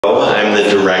I'm the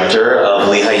director of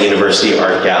Lehigh University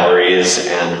Art Galleries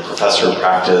and professor of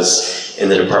practice in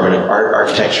the Department of Art,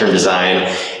 Architecture, and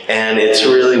Design. And it's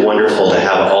really wonderful to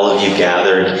have all of you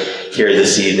gathered here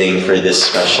this evening for this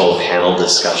special panel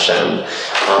discussion.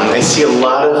 I see a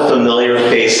lot of familiar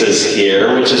faces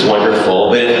here, which is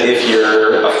wonderful, but if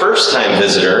you're a first-time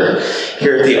visitor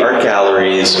here at the Art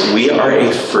Galleries, we are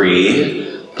a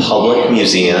free public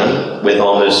museum with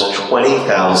almost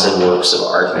 20,000 works of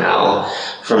art now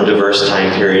from diverse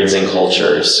time periods and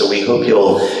cultures. So we hope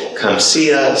you'll come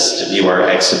see us, to view our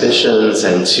exhibitions,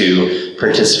 and to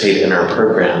participate in our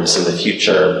programs in the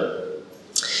future.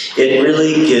 It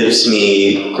really gives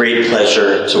me great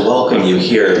pleasure to welcome you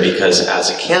here because as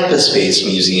a campus-based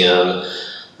museum,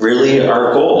 really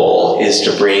our goal is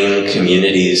to bring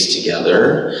communities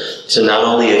together to not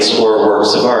only explore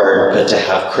works of art, but to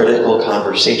have critical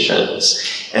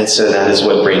conversations. And so that is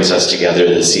what brings us together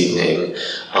this evening.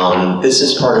 This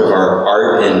is part of our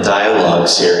Art and Dialogue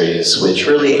series, which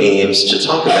really aims to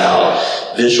talk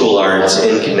about visual arts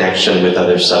in connection with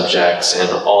other subjects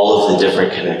and all of the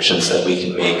different connections that we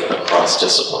can make across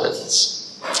disciplines.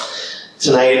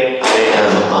 Tonight, I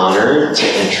am honored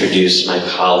to introduce my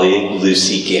colleague,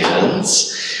 Lucy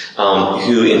Gans,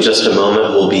 who in just a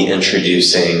moment will be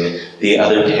introducing the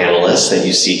other panelists that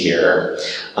you see here.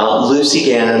 Lucy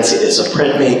Gans is a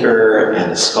printmaker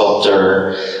and a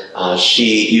sculptor.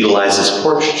 She utilizes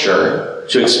portraiture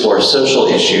to explore social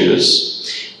issues.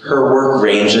 Her work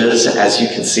ranges, as you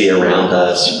can see around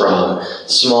us, from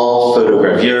small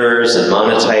photogravures and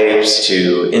monotypes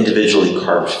to individually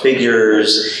carved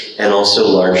figures and also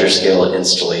larger scale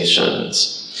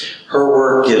installations. Her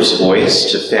work gives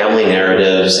voice to family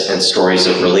narratives and stories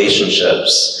of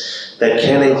relationships that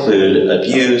can include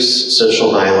abuse, social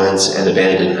violence, and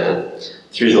abandonment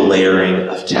through the layering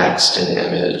of text and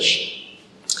image.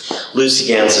 Lucy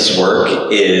Gans's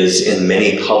work is in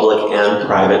many public and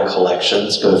private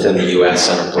collections, both in the US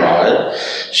and abroad.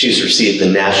 She's received the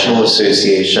National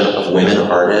Association of Women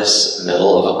Artists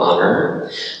Medal of Honor,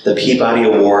 the Peabody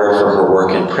Award for her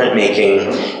work in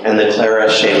printmaking, and the Clara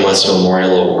Shameless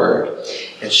Memorial Award.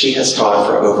 And she has taught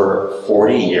for over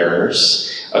 40 years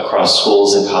across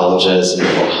schools and colleges in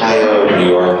Ohio, New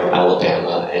York,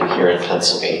 Alabama, and here in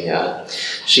Pennsylvania.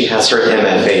 She has her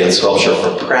MFA in sculpture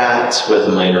from Pratt with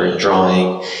a minor in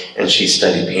drawing, and she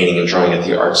studied painting and drawing at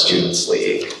the Art Students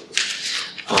League.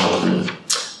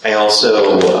 I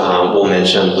also will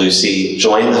mention Lucy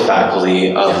joined the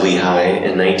faculty of Lehigh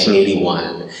in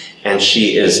 1981, and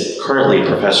she is currently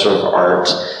professor of art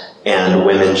and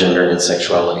women, gender, and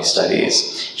sexuality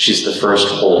studies. She's the first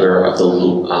holder of the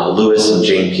Lewis and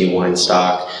Jane P.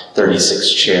 Weinstock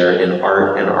 36th Chair in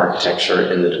Art and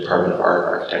Architecture in the Department of Art,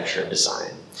 Architecture, and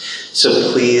Design.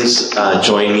 So please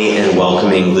join me in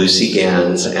welcoming Lucy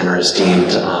Gans and our esteemed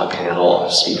panel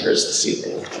of speakers this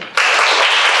evening.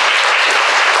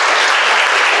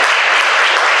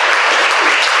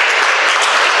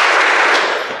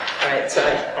 All right, so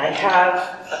I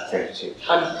have,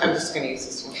 I'm just going to use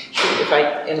this one,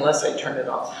 unless I turn it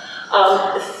off.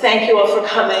 Thank you all for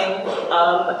coming.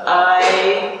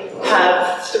 I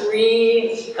have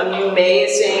three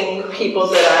amazing people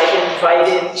that I've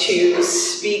invited to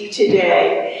speak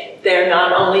today. They're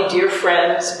not only dear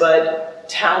friends, but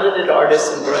talented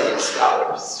artists and brilliant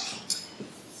scholars.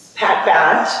 Pat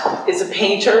Batt is a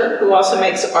painter who also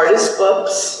makes artist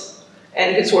books,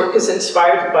 and his work is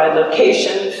inspired by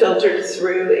location, filtered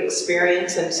through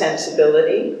experience and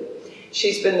sensibility.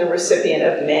 She's been the recipient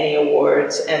of many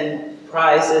awards and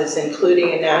prizes,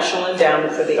 including a National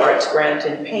Endowment for the Arts grant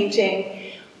in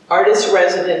painting, artist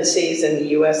residencies in the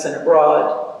US and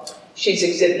abroad. She's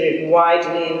exhibited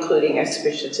widely, including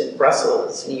exhibitions in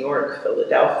Brussels, New York,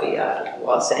 Philadelphia,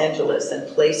 Los Angeles, and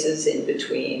places in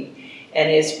between,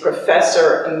 and is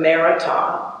Professor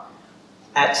Emerita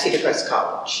at Cedar Crest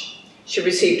College. She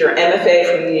received her MFA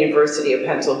from the University of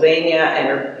Pennsylvania and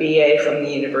her BA from the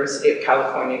University of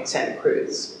California at Santa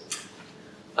Cruz.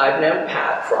 I've known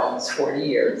Pat for almost 40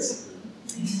 years.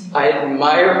 I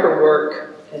admire her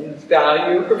work and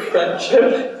value her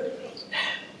friendship.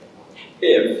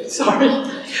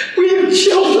 We have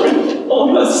children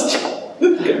almost,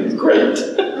 great.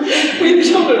 We have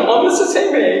children almost the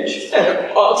same age and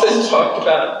have often talked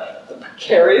about the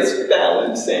precarious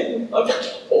balancing of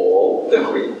all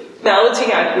that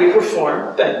balancing act we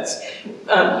perform,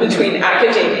 between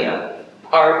academia,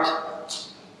 art,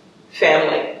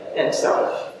 family, and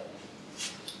self.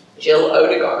 Jill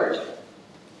Odegaard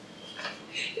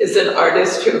is an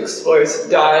artist who explores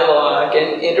dialogue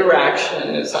and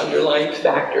interaction as underlying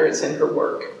factors in her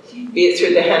work, be it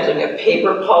through the handling of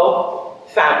paper pulp,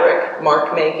 fabric,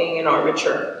 mark making, and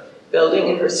armature, building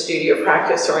in her studio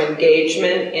practice or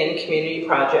engagement in community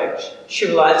projects, she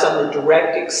relies on the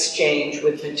direct exchange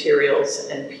with materials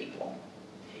and people.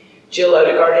 Jill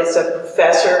Odegaard is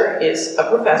a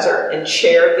professor and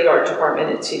chair of the art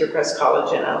department at Cedar Crest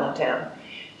College in Allentown.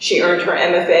 She earned her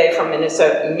MFA from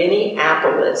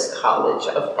Minneapolis College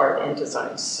of Art and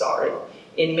Design,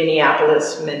 in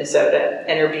Minneapolis, Minnesota,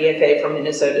 and her BFA from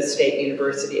Minnesota State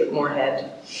University at Moorhead.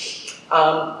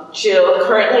 Jill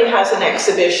currently has an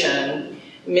exhibition,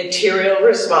 Material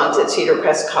Response, at Cedar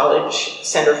Crest College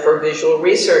Center for Visual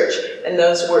Research, and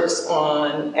those works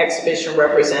on exhibition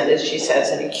represent, as she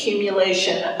says, an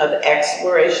accumulation of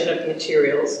exploration of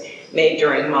materials made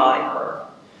during her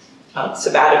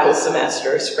sabbatical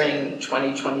semester, spring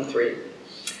 2023.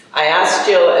 I asked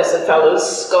Jill, as a fellow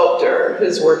sculptor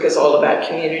whose work is all about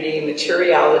community,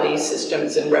 materiality,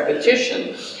 systems, and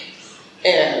repetition,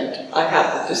 and I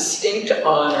have the distinct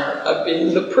honor of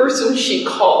being the person she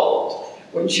called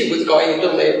when she was going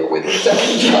into labor with her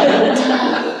second child.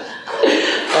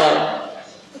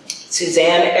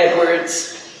 Suzanne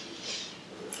Edwards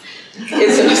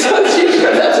is an associate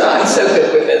professor. I'm so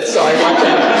good with it, so I want to,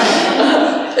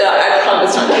 I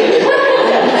promise not to get it right.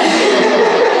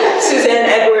 Suzanne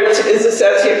Edwards is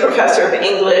associate professor of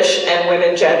English and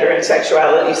women, gender, and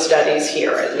sexuality studies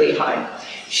here at Lehigh.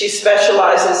 She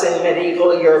specializes in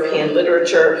medieval European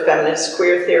literature, feminist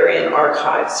queer theory, and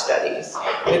archive studies,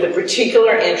 with a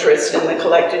particular interest in the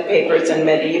collected papers and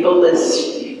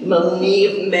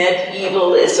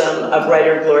medievalism of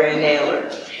writer Gloria Naylor.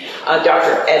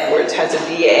 Dr. Edwards has a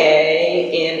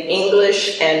BA in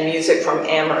English and music from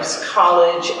Amherst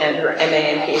College and her MA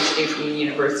and PhD from the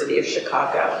University of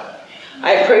Chicago.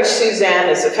 I approached Suzanne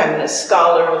as a feminist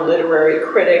scholar, literary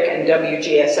critic, and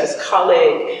WGSS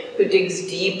colleague who digs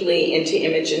deeply into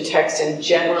image and text and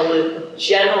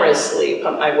generously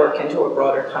put my work into a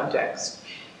broader context.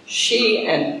 She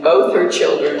and both her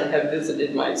children have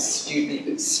visited my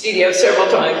studio several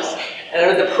times and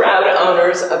are the proud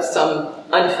owners of some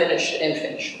unfinished and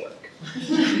finished work.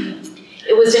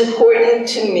 It was important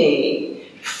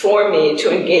for me to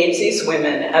engage these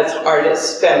women as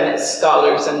artists, feminists,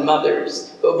 scholars, and mothers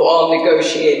who have all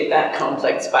negotiated that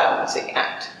complex balancing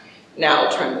act. Now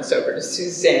I'll turn this over to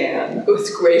Suzanne, who has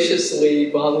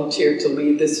graciously volunteered to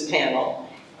lead this panel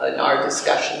in our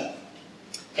discussion.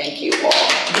 Thank you all.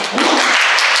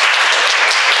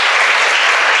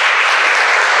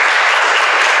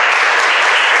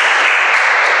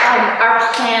 Our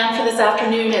plan for this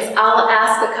afternoon is I'll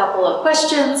ask a couple of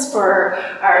questions for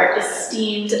our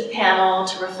esteemed panel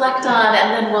to reflect on,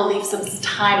 and then we'll leave some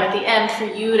time at the end for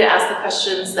you to ask the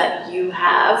questions that you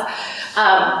have.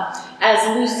 As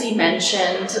Lucy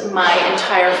mentioned, my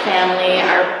entire family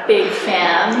are big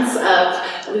fans of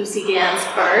Lucy Gans'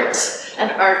 art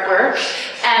and artwork,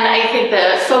 and I think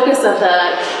the focus of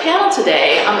the panel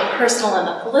today on the personal and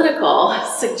the political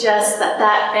suggests that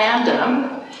that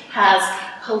fandom has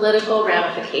political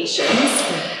ramifications.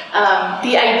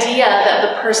 The idea that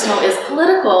the personal is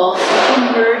political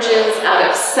emerges out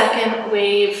of second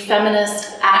wave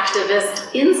feminist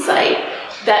activist insight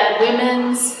that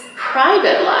women's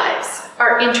private lives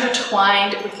are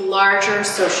intertwined with larger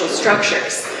social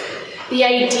structures. The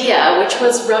idea, which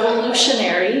was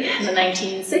revolutionary in the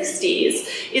 1960s,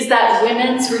 is that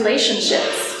women's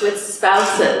relationships with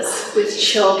spouses, with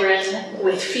children,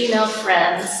 with female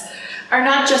friends, are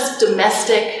not just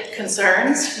domestic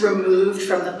concerns removed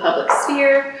from the public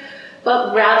sphere,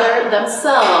 but rather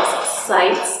themselves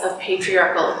sites of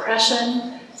patriarchal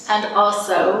oppression and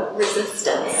also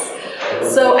resistance.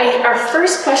 So our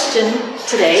first question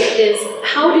today is,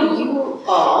 how do you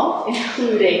all,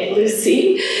 including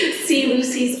Lucy, see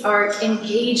Lucy's art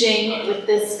engaging with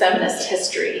this feminist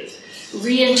history,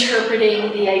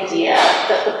 reinterpreting the idea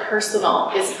that the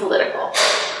personal is political?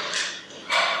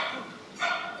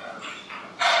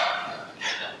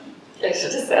 I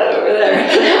should just sat over there.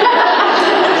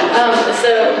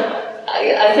 So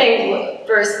I think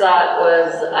first thought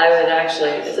was I would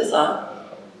actually, is this on?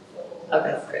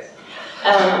 Okay, great.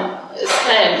 Just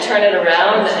kind of turn it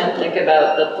around and think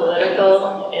about the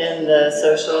political and the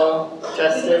social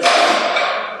justice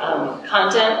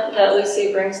content that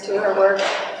Lucy brings to her work.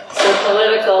 So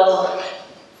political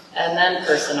and then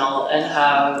personal, and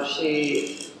how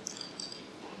she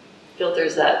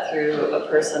filters that through a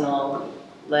personal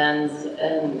lens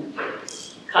and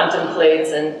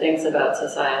contemplates and thinks about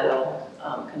societal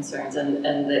concerns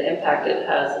and the impact it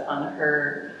has on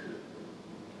her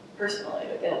personally,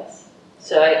 I guess.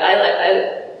 So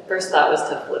I first thought was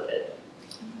to flip it.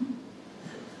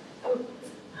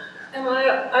 And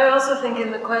I also think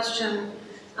in the question,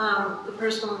 the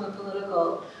personal and the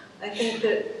political, I think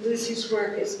that Lucy's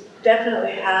work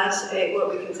definitely has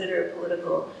what we consider a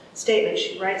political statement.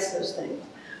 She writes those things.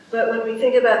 But when we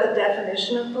think about the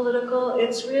definition of political,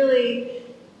 it's really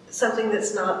something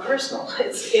that's not personal.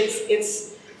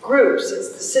 It's groups, it's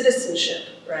the citizenship,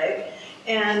 right?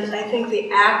 And I think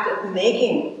the act of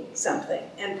making something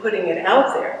and putting it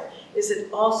out there is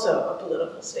also a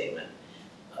political statement,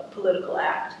 a political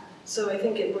act. So I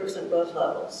think it works on both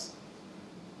levels.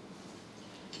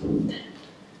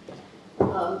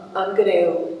 I'm going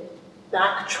to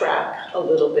backtrack a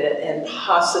little bit and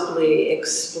possibly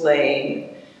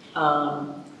explain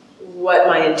what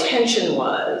my intention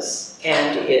was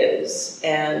and is,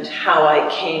 and how I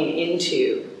came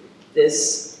into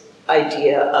this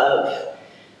idea of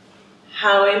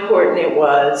how important it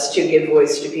was to give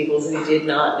voice to people who did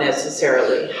not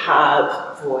necessarily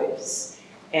have voice.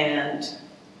 And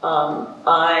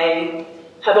I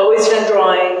have always done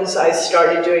drawings. I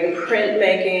started doing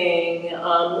printmaking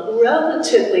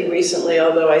relatively recently,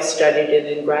 although I studied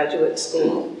it in graduate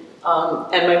school.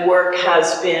 And my work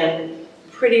has been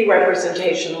pretty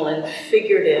representational and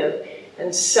figurative.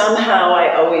 And somehow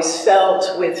I always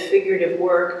felt with figurative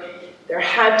work, there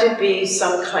had to be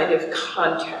some kind of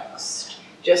context.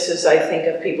 Just as I think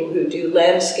of people who do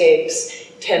landscapes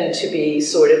tend to be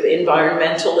sort of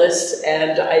environmentalists,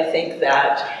 and I think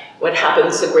that what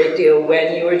happens a great deal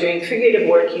when you are doing figurative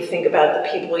work, you think about the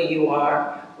people you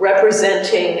are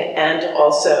representing and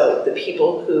also the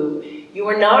people who you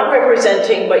are not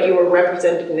representing, but you are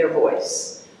representing their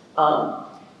voice.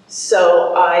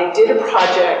 So I did a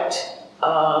project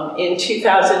in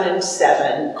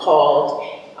 2007 called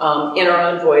In Our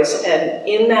Own Voice, and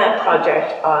in that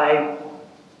project I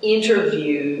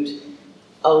interviewed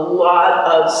a lot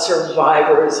of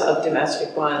survivors of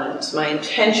domestic violence. My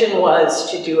intention was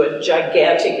to do a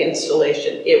gigantic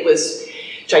installation. It was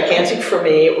gigantic for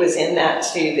me. It was in that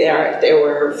studio. There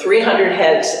were 300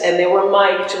 heads, and they were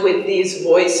mic'd with these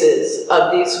voices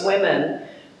of these women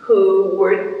who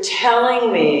were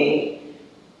telling me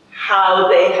how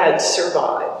they had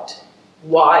survived,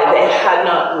 why they had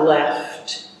not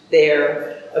left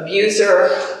their abuser,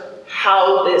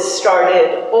 how this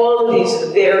started, all of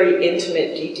these very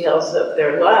intimate details of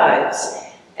their lives.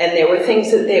 And there were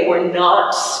things that they were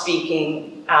not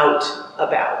speaking out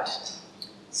about.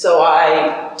 So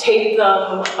I taped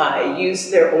them, I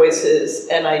used their voices,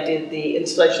 and I did the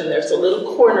installation. There's a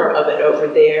little corner of it over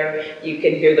there. You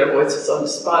can hear their voices on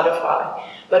Spotify.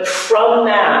 But from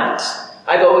that,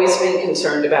 I've always been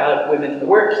concerned about women in the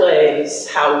workplace,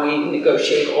 how we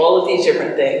negotiate all of these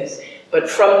different things. But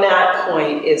from that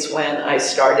point is when I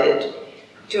started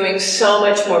doing so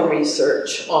much more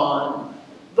research on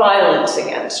violence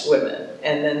against women.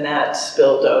 And then that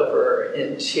spilled over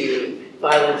into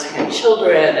violence against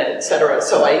children, etc.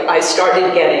 So I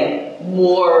started getting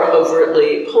more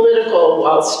overtly political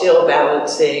while still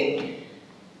balancing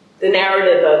the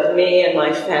narrative of me and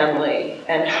my family,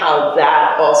 and how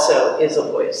that also is a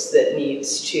voice that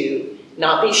needs to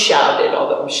not be shouted,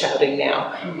 although I'm shouting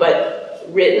now, but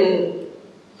written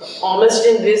almost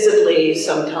invisibly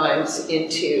sometimes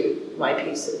into my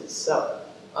pieces. So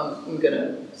I'm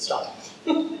gonna stop.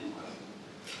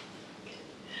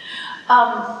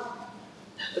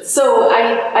 So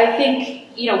I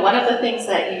think, you know, one of the things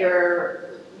that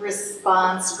your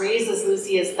response raises,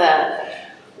 Lucy, is the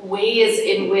ways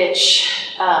in which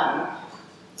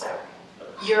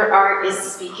your art is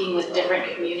speaking with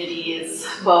different communities,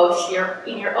 both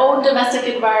in your own domestic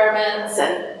environments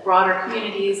and broader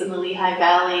communities in the Lehigh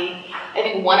Valley. I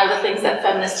think one of the things that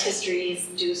feminist histories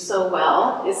do so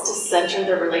well is to center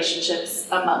their relationships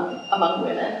among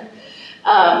women.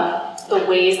 The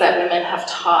ways that women have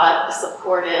taught,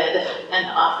 supported, and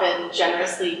often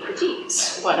generously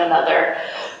critiqued one another.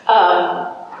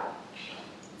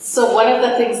 So one of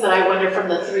the things that I wonder from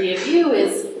the three of you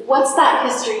is, what's that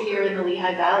history here in the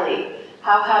Lehigh Valley?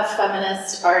 How have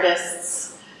feminist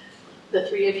artists, the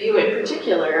three of you in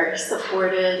particular,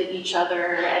 supported each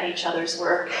other and each other's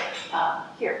work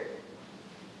here?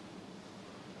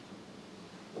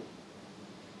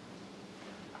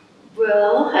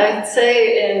 Well, I'd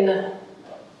say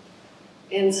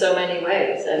in so many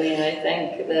ways. I mean, I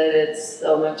think that it's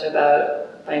so much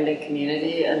about finding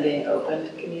community and being open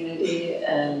to community,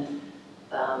 and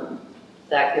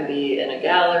that could be in a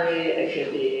gallery, it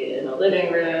could be in a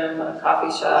living room, a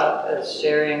coffee shop,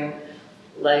 sharing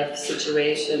life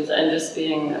situations, and just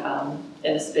being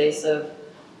in a space of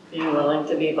being willing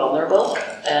to be vulnerable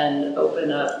and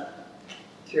open up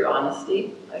through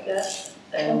honesty, I guess.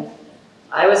 And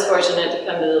I was fortunate to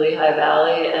come to the Lehigh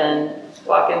Valley and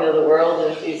walk into the world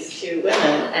with these two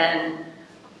women, and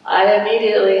I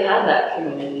immediately had that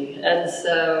community. And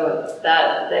so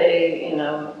that they, you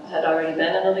know, had already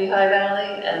been in the Lehigh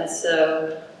Valley. And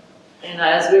so, you know,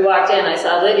 as we walked in, I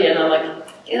saw Lydia, and I'm like,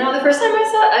 you know, the first time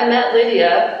I met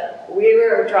Lydia,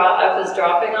 I was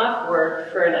dropping off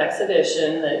work for an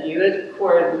exhibition that you had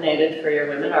coordinated for your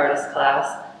women artist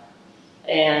class,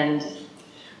 and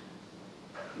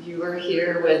you were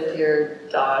here with your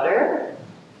daughter,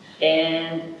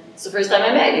 and it's the first time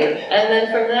I met you. And then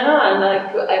from then on,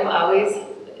 like, I'm always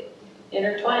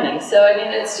intertwining. So I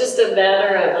mean, it's just a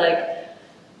matter of like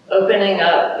opening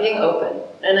up, being open.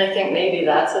 And I think maybe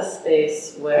that's a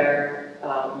space where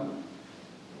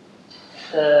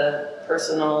the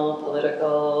personal,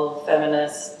 political,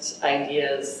 feminist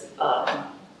ideas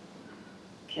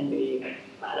can be,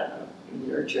 I don't know,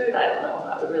 nurtured. I don't know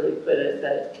how to really put it,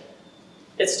 but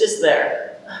it's just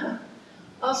there.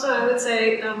 Also, I would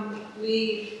say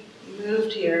we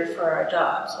moved here for our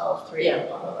jobs, all three of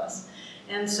us,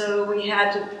 and so we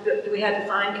had to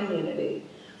find community.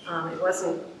 It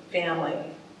wasn't family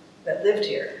that lived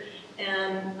here,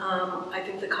 and I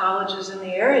think the colleges in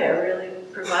the area really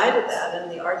provided that, and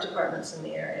the art departments in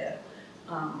the area.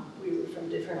 We were from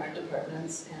different art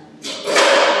departments,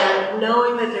 and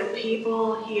knowing that there are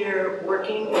people here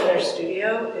working in their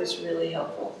studio is really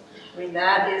helpful. I mean,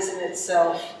 that is in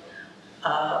itself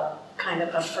kind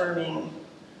of affirming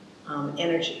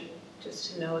energy,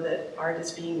 just to know that art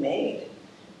is being made.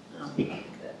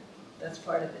 That's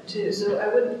part of it too. So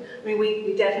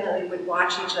we definitely would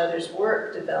watch each other's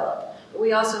work develop, but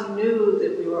we also knew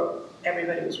that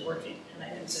everybody was working, and I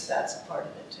think that that's a part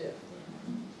of it too.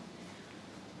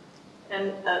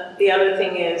 And the other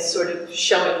thing is sort of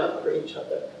showing up for each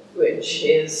other, which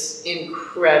is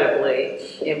incredibly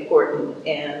important,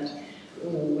 and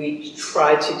we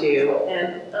try to do.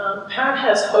 And Pat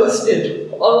has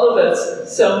hosted all of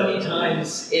us so many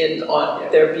times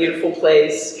on their beautiful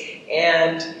place,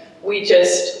 and we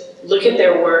just look at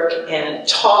their work and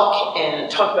talk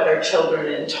about our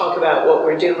children and talk about what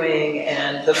we're doing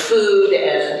and the food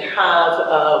and have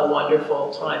a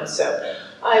wonderful time. So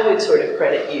I would sort of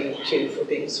credit you too for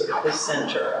being sort of the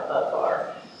center of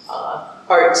our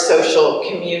art social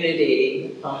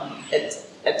community,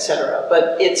 etc.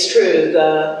 But it's true,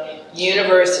 the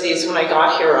universities, when I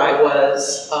got here, I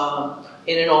was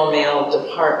in an all-male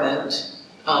department.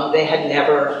 They had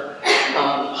never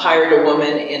hired a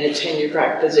woman in a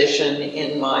tenure-track position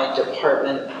in my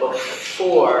department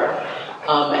before,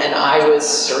 and I was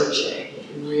searching,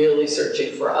 really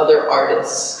searching for other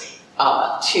artists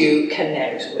to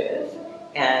connect with,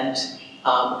 and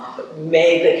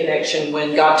made the connection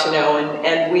when got to know,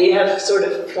 and we have sort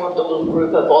of formed a little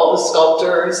group of all the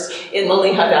sculptors in the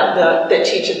Lehigh Valley that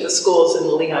teach at the schools in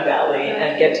the Lehigh Valley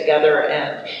and get together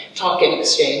and talk and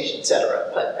exchange,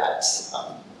 etc. But that's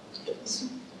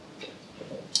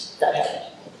that happened.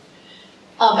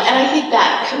 And I think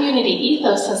that community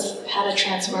ethos has had a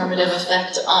transformative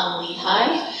effect on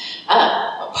Lehigh.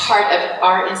 Part of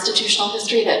our institutional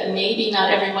history that maybe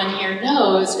not everyone here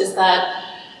knows is that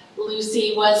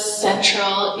Lucy was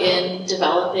central in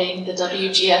developing the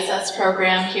WGSS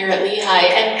program here at Lehigh.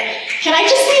 And can I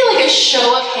just see like a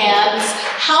show of hands,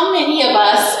 how many of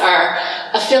us are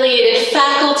affiliated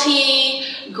faculty,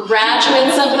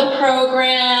 graduates of the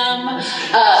program,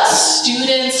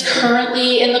 students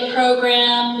currently in the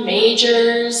program,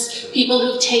 majors, people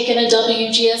who've taken a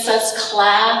WGSS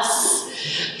class,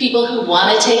 people who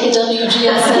want to take a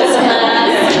WGSS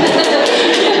class.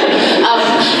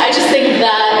 I just think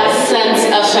that sense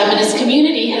of feminist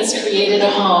community has created a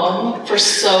home for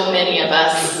so many of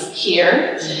us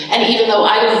here. And even though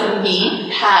I didn't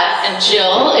meet Pat and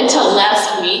Jill until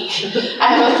last week,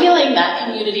 I have a feeling that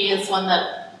community is one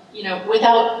that, you know,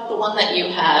 without the one that you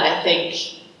had, I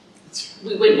think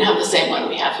we wouldn't have the same one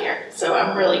we have here. So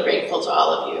I'm really grateful to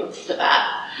all of you for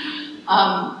that.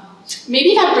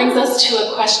 Maybe that brings us to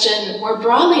a question more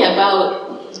broadly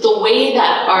about the way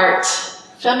that art,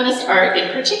 feminist art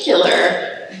in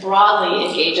particular, broadly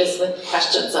engages with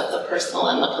questions of the personal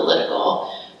and the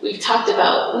political. We've talked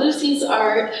about Lucy's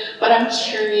art, but I'm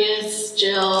curious,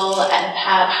 Jill and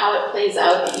Pat, how it plays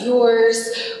out in yours,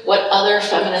 what other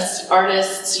feminist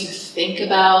artists you think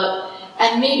about,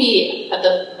 and maybe at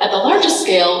the largest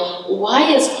scale, why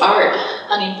is art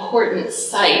an important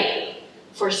site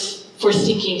for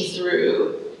thinking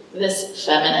through this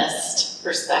feminist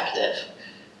perspective?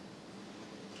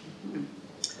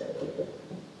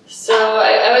 So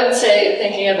I would say,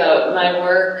 thinking about my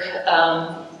work,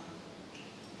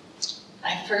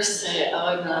 I first say, oh,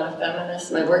 I'm not a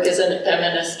feminist. My work isn't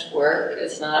feminist work.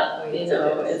 It's not, you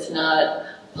know, it's not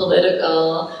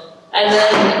political. And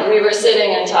then we were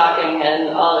sitting and talking, and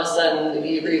all of a sudden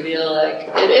we reveal, like,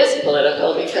 it is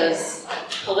political, because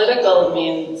political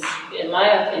means, in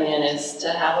my opinion, is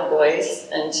to have a voice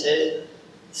and to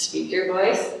speak your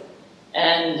voice,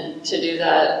 and to do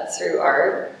that through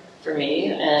art, for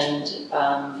me, and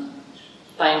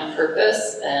find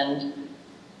purpose and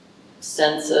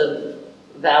sense of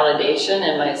validation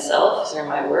in myself through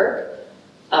my work.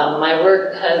 My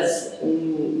work has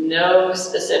no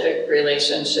specific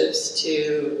relationships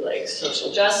to like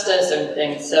social justice and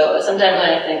things. So sometimes when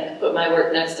I put my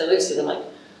work next to Lucy's, I'm like,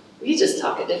 we just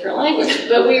talk a different language,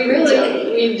 but we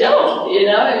really, we don't, you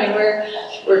know? I mean,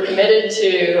 we're committed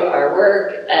to our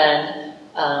work, and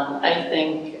I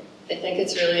think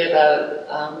it's really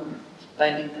about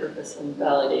finding purpose and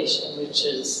validation, which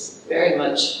is very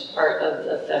much part of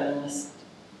the feminist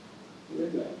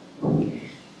movement.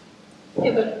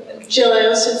 Yeah, but Jill, I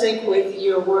also think with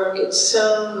your work, it's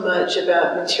so much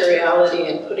about materiality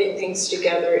and putting things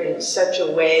together in such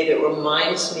a way that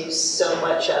reminds me so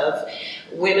much of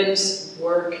women's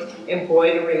work,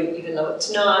 embroidery, even though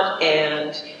it's not,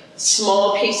 and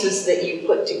small pieces that you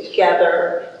put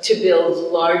together to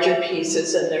build larger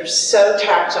pieces, and they're so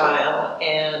tactile.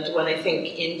 And when I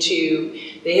think into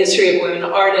the history of women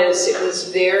artists, it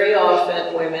was very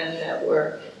often women that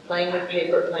were playing with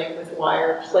paper, playing with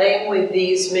wire, playing with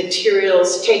these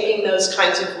materials, taking those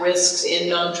kinds of risks in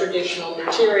non-traditional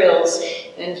materials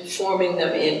and forming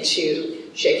them into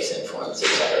shapes and forms,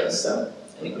 etc. So,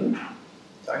 anyway.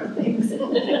 Sorry. Thanks.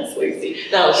 Thanks, Lucy.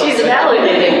 No, she's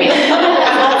validating me.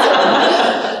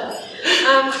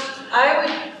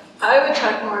 I would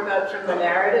talk more about from the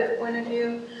narrative point of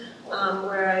view,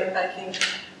 where I think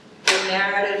the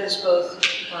narrative is both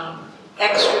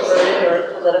extroverted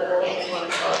or political, if you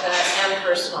want to call it that, and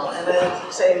personal. And I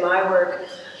would say my work,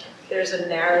 there's a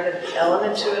narrative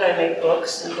element to it. I make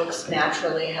books, and books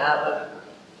naturally have a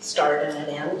start and an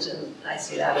end, and I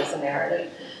see that as a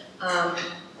narrative.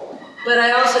 But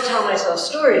I also tell myself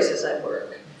stories as I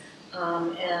work.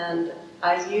 And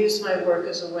I use my work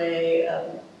as a way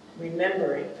of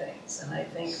remembering things. And I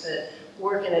think that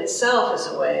work in itself is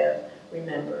a way of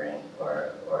remembering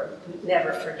or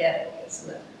never forgetting, is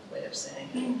another way of saying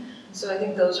it. So I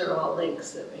think those are all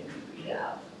links that maybe we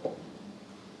have.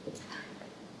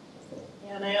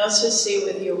 Yeah, and I also see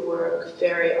with your work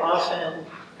very often,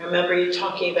 I remember you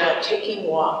talking about taking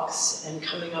walks and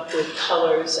coming up with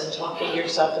colors and talking to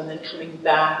yourself and then coming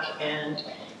back and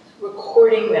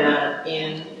recording that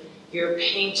in your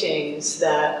paintings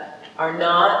that are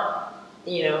not,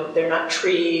 you know, they're not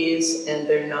trees and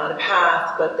they're not a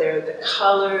path, but they're the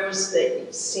colors that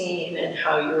you've seen and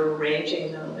how you're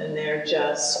arranging them, and they're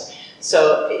just,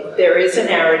 so there is a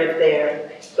narrative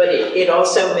there, but it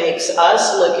also makes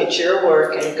us look at your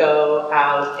work and go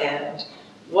out and,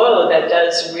 whoa, that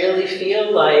does really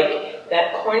feel like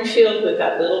that cornfield with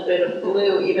that little bit of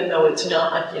blue, even though it's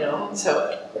not, you know,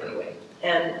 so anyway,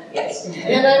 and yes.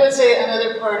 And I would say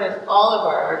another part of all of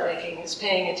our art making is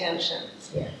paying attention.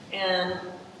 Yeah.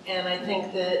 And I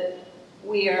think that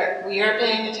we are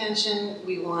paying attention,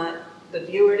 we want the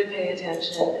viewer to pay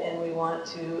attention, and we want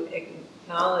to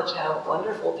acknowledge how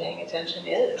wonderful paying attention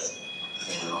is,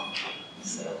 you know,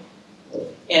 so.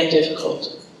 And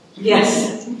difficult.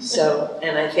 Yes. So,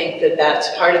 and I think that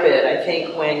that's part of it. I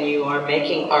think when you are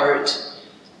making art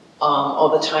all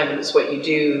the time, and it's what you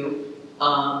do,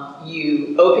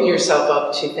 you open yourself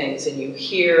up to things and you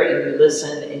hear and you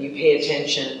listen and you pay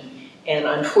attention, and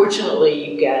unfortunately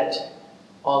you get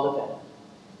all of it.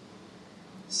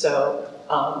 So,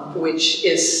 which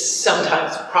is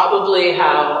sometimes probably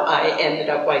how I ended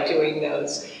up by doing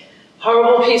those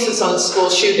horrible pieces on school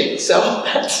shooting. So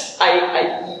that's,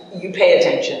 you pay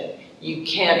attention. You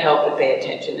can't help but pay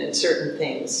attention, and certain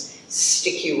things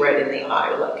stick you right in the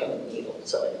eye like a needle.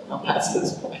 So I'll pass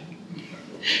this point.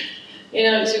 You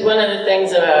know, one of the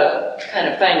things about kind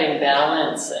of finding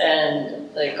balance,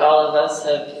 and like all of us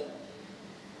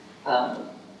have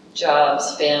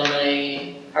jobs,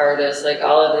 family, artists, like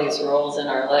all of these roles in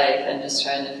our life, and just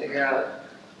trying to figure out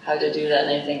how to do that.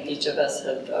 And I think each of us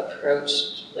have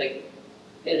approached like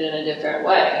it in a different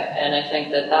way. And I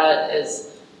think that that is,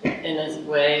 in a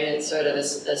way, it's sort of a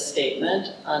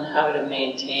statement on how to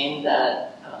maintain that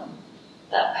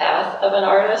that path of an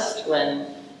artist,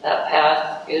 when that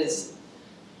path is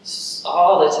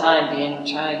all the time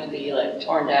trying to be like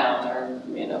torn down or,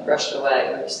 you know, brushed away.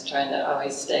 We're just trying to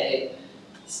always stay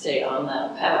on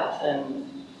that path,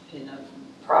 and, you know,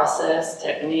 process,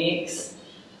 techniques,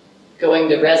 going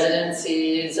to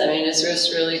residencies. I mean, it's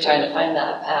just really trying to find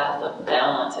that path of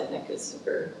balance, I think, is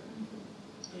super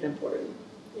important.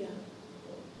 Yeah.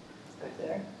 Right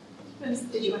there.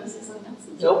 Did you want to say something else?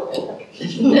 Nope. Well,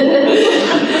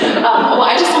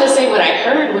 I just want to say what I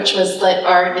heard, which was that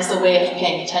art is a way of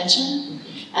paying attention,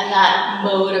 and that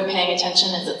mode of paying attention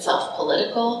is itself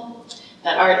political.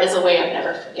 That art is a way of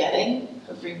never forgetting,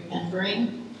 of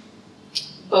remembering,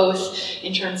 both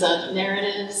in terms of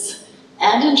narratives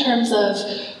and in terms of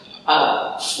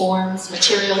forms,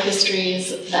 material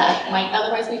histories that might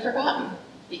otherwise be forgotten,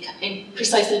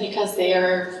 precisely because they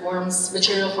are forms,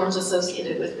 material forms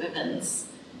associated with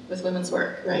women's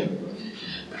work, right?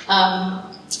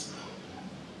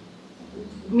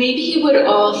 Maybe you would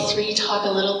all three talk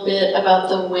a little bit about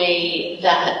the way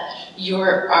that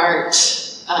your art,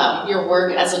 your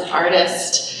work as an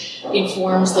artist,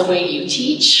 informs the way you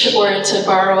teach, or to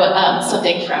borrow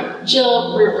something from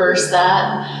Jill, reverse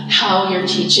that, how your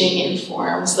teaching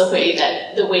informs the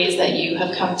ways that you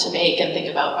have come to make and think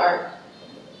about art.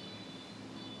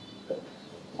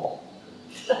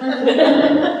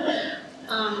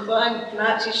 Well, I'm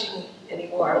not teaching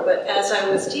anymore, but as I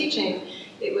was teaching,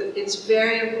 it's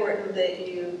very important that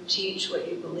you teach what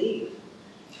you believe.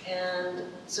 And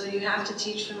so you have to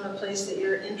teach from a place that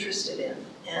you're interested in,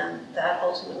 and that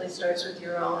ultimately starts with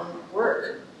your own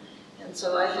work. And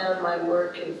so I found my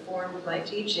work informed my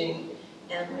teaching,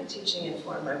 and my teaching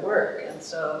informed my work. And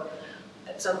so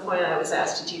at some point I was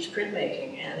asked to teach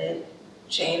printmaking, and it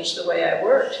changed the way I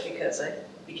worked because I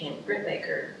became a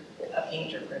printmaker, a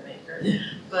painter printmaker.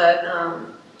 But,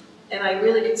 and I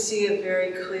really could see a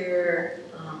very clear,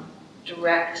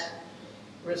 direct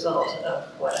result of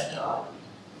what I taught.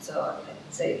 So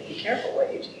I'd say, be careful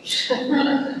what you teach.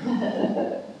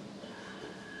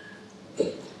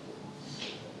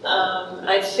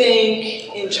 I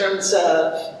think in terms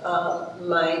of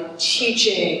my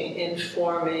teaching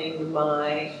informing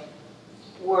my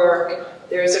work,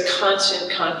 there's a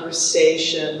constant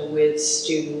conversation with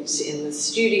students in the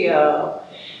studio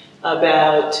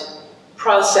about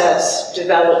process,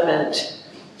 development,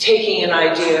 taking an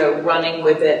idea, running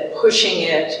with it, pushing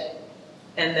it,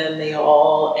 and then the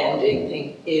all-ending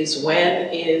thing is, when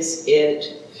is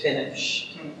it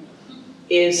finished?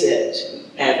 Is it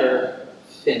ever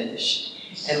finished?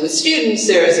 And with students,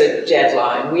 there's a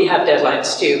deadline. We have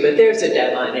deadlines too, but there's a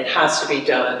deadline. It has to be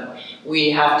done.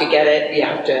 We have to get it. We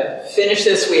have to finish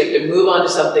this. We have to move on to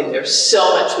something. There's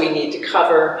so much we need to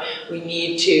cover. We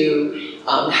need to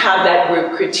have that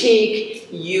group critique.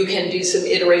 You can do some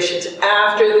iterations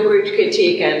after the group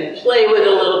critique and play with it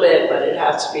a little bit, but it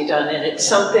has to be done. And it's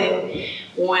something,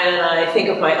 when I think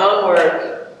of my own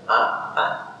work,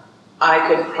 I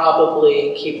could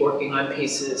probably keep working on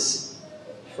pieces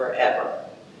forever.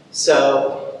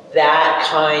 So that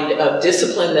kind of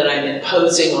discipline that I'm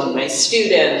imposing on my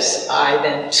students, I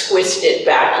then twist it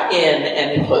back in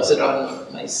and impose it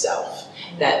on myself.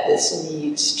 That this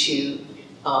needs to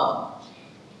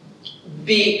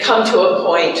come to a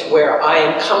point where I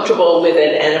am comfortable with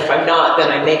it, and if I'm not,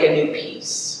 then I make a new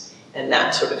piece. And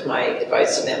that's sort of my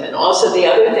advice to them. And also the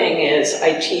other thing is,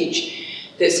 I teach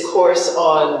this course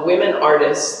on women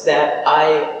artists that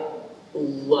I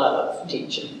love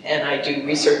teaching, and I do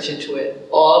research into it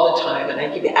all the time, and I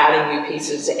keep adding new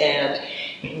pieces. And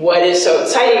what is so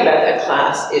exciting about that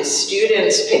class is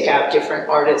students pick out different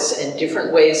artists and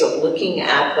different ways of looking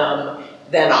at them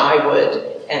than I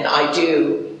would, and I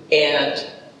do. And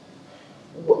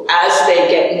as they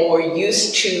get more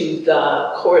used to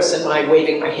the course and my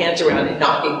waving my hands around and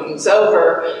knocking things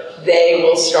over, they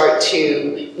will start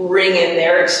to bring in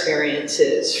their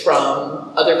experiences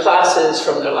from other classes,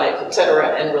 from their life,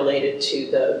 etc., and relate it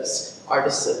to those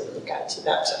artists that they look at. So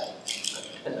that's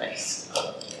a nice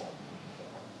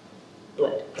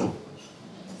blend.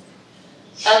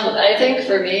 I think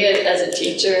for me, as a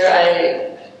teacher, I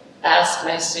ask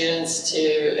my students to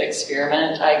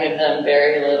experiment. I give them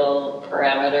very little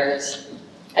parameters.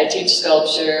 I teach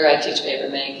sculpture, I teach paper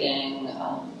making,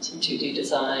 some 2D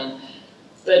design.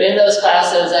 But in those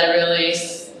classes, I really,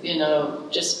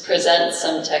 just present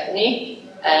some technique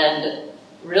and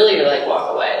really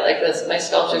walk away. Like my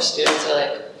sculpture students are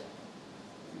like,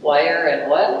 wire and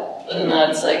what? And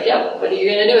that's like, yep, what are you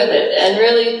gonna do with it? And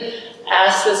really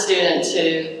ask the student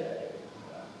to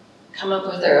come up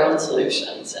with their own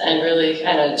solutions and really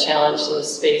kind of challenge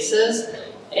those spaces.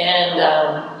 And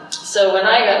so when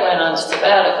I went on to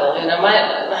sabbatical,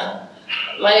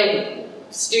 my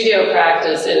studio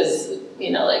practice is,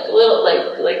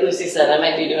 like Lucy said, I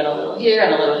might be doing a little here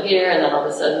and a little here, and then all of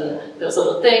a sudden those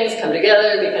little things come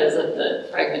together because of the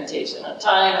fragmentation of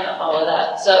time and all of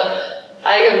that. So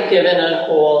I have given a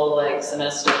whole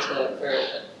semester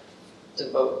to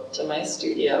devote to my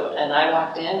studio, and I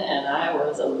walked in and I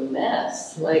was a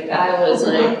mess. I was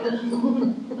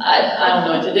I don't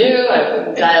know what to do.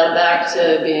 I dialed back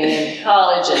to being in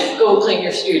college and go clean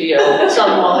your studio,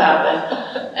 something will happen.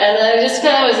 And I just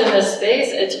kind of was in this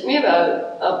space. It took me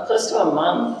about close to a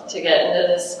month to get into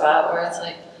this spot where it's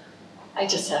like, I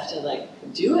just have to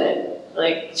like do it.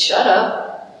 Like shut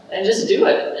up and just do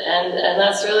it. And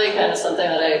that's really kind of something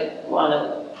that I want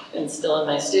to instill in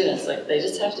my students. Like they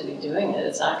just have to be doing it.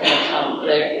 It's not going to come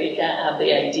there. You can't have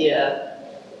the idea.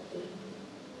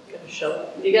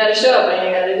 You got to show up and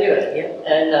you got to do it.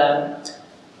 Yeah. And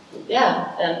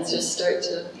yeah, and just start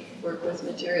to work with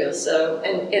materials. So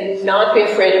and not be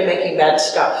afraid of making bad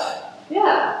stuff.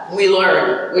 Yeah. We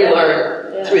learn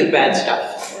through the bad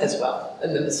stuff as well,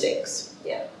 and the mistakes.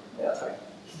 Yeah. Sorry.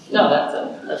 No,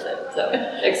 that's it. So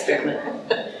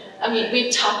experiment. I mean,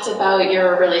 we've talked about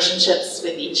your relationships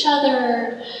with each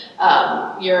other,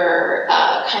 your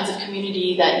kinds of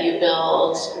community that you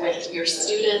build with your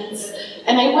students,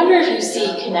 and I wonder if you see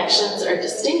connections or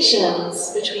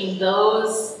distinctions between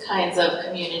those kinds of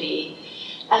community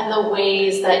and the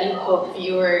ways that you hope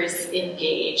viewers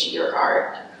engage your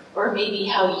art, or maybe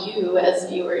how you as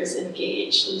viewers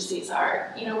engage Lucy's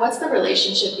art. You know, what's the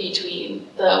relationship between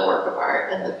the work of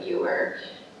art and the viewer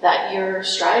that you're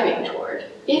striving toward,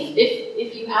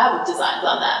 if you have designs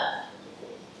on that?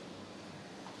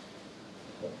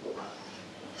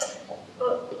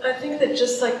 Well, I think that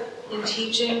just like in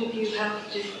teaching, you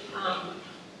have to,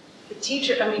 the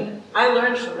teacher, I mean, I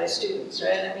learned from my students,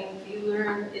 right? I mean, you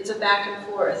learn, it's a back and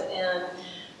forth, and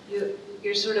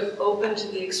you're sort of open to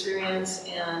the experience,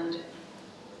 and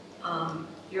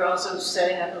you're also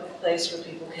setting up a place where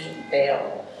people can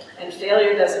fail. And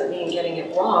failure doesn't mean getting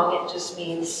it wrong, it just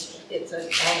means it's an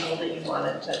angle that you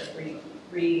wanted to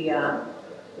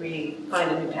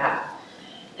find a new path.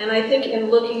 And I think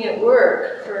in looking at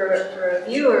work, for a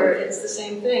viewer, it's the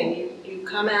same thing. You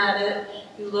come at it,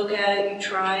 you look at it, you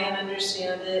try and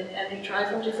understand it, and you try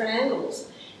from different angles,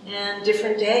 and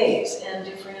different days, and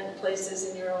different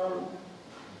places in your own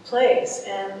place.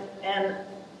 And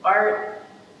art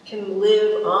can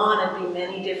live on and be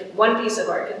many different, one piece of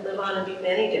art can live on and be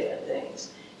many different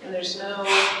things. And there's no,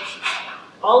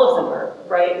 all of them are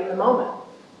right in the moment,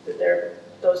 that they're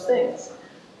those things.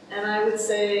 And I would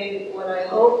say what I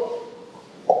hope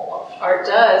art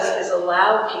does is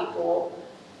allow people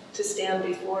to stand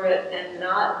before it and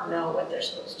not know what they're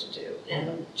supposed to do,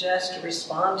 and just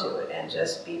respond to it, and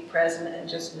just be present, and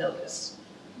just notice,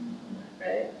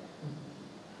 right?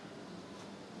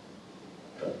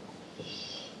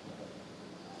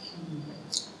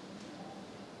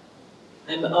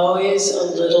 I'm always a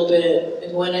little bit,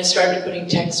 and when I started putting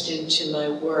text into my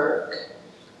work,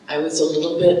 I was a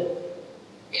little bit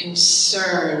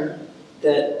concerned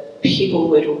that people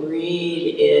would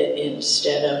read it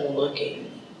instead of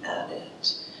looking at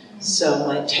it. So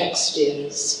my text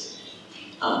is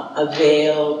a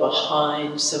veil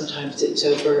behind, sometimes it's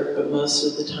overt, but most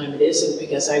of the time it isn't,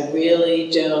 because I really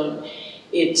don't,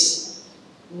 it's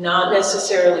not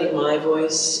necessarily my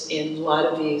voice. In a lot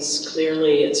of these,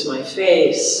 clearly it's my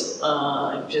face.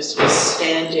 I'm just a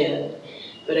stand-in.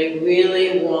 But I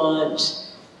really want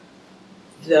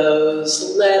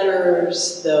those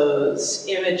letters, those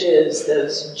images,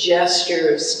 those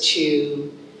gestures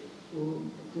to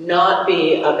not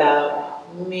be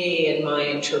about me and my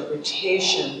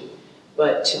interpretation,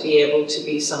 but to be able to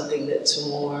be something that's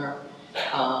more,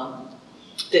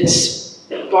 that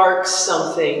sparks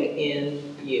something in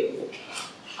you,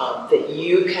 that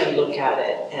you can look at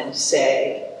it and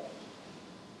say,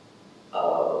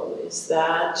 oh, is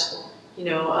that, you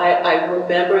know, I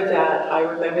remember that.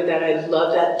 I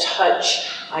love that touch.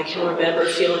 I can remember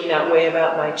feeling that way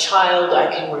about my child.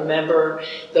 I can remember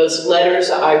those letters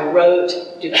I wrote.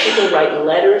 Do people write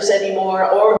letters anymore?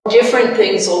 Or different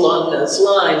things along those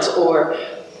lines? Or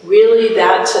really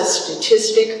that's a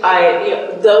statistic? You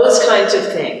know, those kinds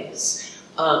of things.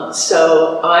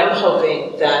 So I'm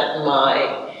hoping that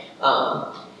my,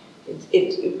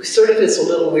 it sort of is a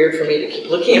little weird for me to keep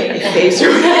looking at my face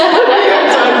around.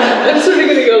 I'm sort of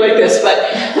going to go like this, but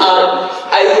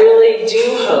I really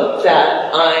do hope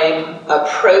that I'm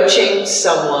approaching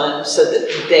someone so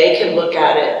that they can look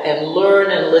at it and learn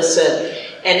and listen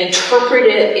and interpret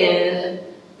it in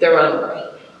their own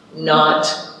way, not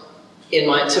in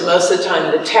mine. So most of the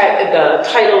time, the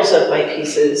titles of my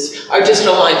pieces are just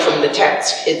a line from the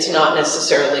text. It's not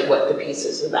necessarily what the piece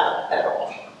is about at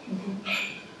all.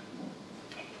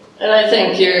 And I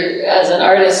think as an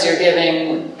artist,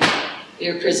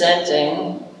 you're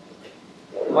presenting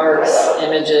marks,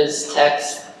 images,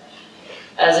 text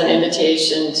as an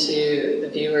invitation to the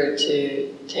viewer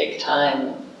to take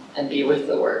time and be with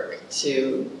the work,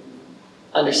 to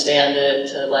understand it,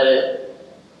 to let it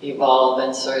evolve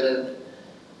and sort of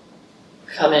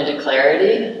come into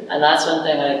clarity. And that's one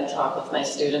thing I talk with my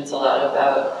students a lot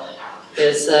about,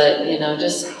 is that, you know,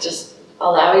 just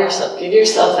allow yourself, give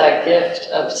yourself that gift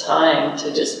of time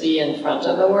to just be in front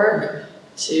of a work,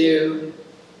 to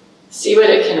see what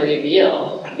it can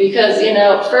reveal. Because, you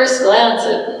know, first glance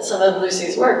at some of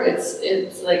Lucy's work,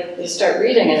 it's like you start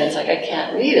reading and it's like, I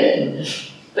can't read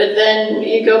it. But then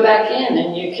you go back in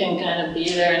and you can kind of be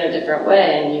there in a different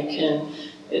way, and you can,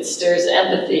 it stirs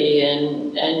empathy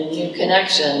and new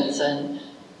connections.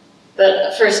 But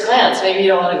at first glance, maybe you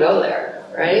don't want to go there,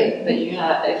 right? But you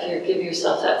have, if you give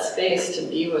yourself that space to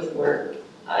be with work,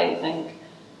 I think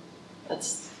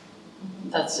that's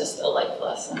just a life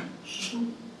lesson.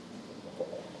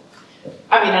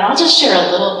 I mean, and I'll just share a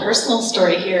little personal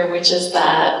story here, which is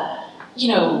that, you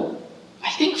know, I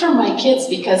think for my kids,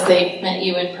 because they've met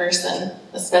you in person,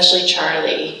 especially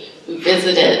Charlie, who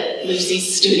visited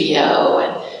Lucy's studio,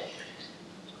 and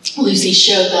Lucy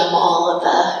showed them all of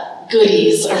the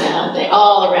goodies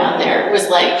all around there. It was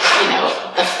like, you know,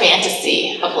 the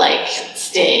fantasy of like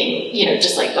staying, you know,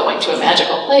 just like going to a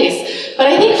magical place. But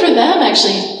I think for them,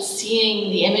 actually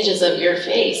seeing the images of your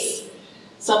face,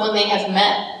 someone they have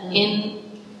met in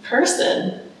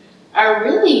person, are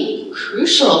really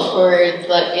crucial for the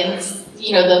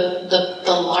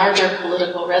larger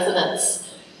political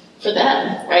resonance for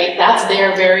them, right? That's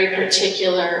their very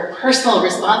particular personal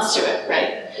response to it,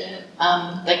 right? Yeah.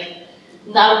 Like,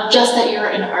 not just that you're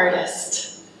an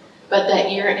artist, but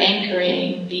that you're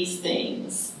anchoring these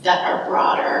things that are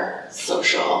broader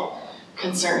social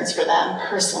concerns for them,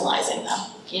 personalizing them,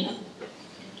 you know?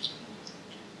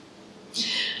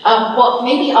 Well,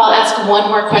 maybe I'll ask one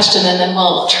more question and then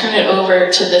we'll turn it over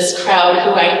to this crowd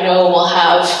who I know will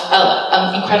have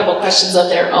incredible questions of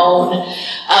their own.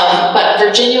 But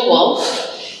Virginia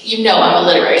Woolf, you know I'm a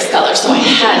literary scholar, so I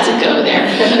had to go there.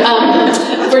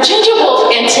 Virginia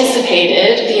Woolf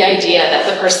anticipated the idea that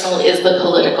the personal is the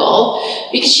political,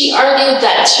 because she argued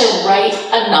that to write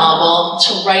a novel,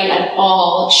 to write at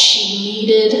all, she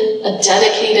needed a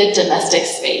dedicated domestic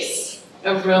space,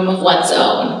 a room of one's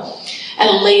own.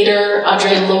 And later,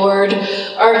 Audre Lorde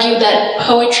argued that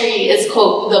poetry is,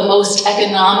 quote, the most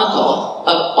economical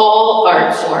of all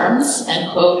art forms, end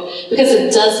quote, because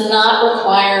it does not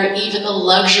require even the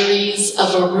luxuries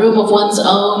of a room of one's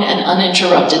own and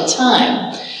uninterrupted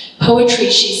time. Poetry,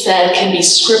 she said, can be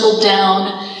scribbled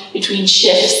down between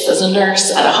shifts as a nurse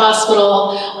at a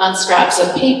hospital on scraps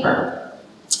of paper.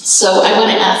 So I want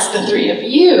to ask the three of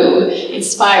you,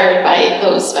 inspired by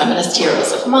those feminist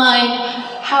heroes of mine,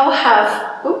 how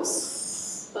have,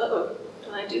 oops, uh-oh,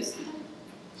 did I do something?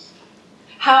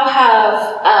 How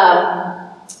have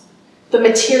the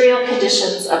material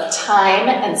conditions of time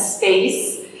and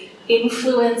space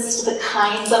influenced the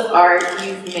kinds of art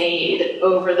you've made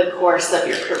over the course of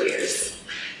your careers?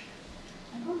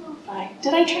 I don't know if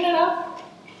did I turn it off?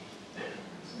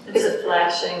 Is it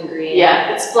flashing green?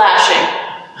 Yeah, it's flashing.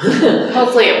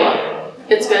 Hopefully it will.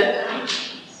 It's good.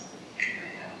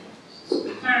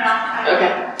 Turn it off.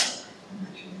 Okay.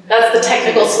 That's the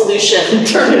technical solution.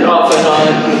 Turn it off and on.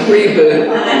 Reboot.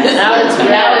 Now it's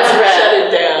red. Shut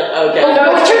it down. Okay. Oh,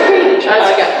 no, it's green.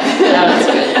 Okay. Now it's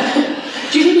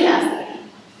good. Do you need to ask?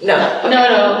 No,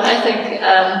 I think,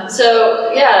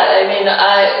 so yeah, I mean,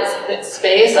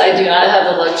 space, I do not have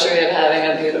the luxury of having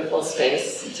a beautiful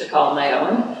space to call my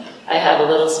own. I have a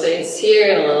little space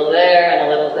here and a little there and a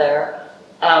little there,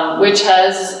 which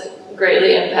has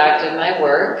greatly impacted my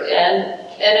work, and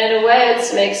in a way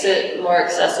it makes it more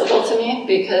accessible to me,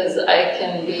 because I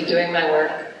can be doing my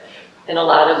work in a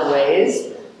lot of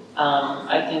ways.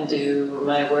 I can do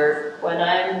my work when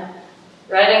I'm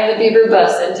riding the Beaver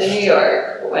bus into New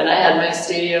York, when I had my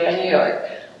studio in New York,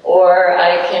 or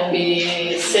I can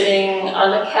be sitting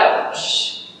on the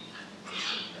couch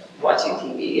watching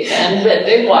TV and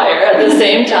bending wire at the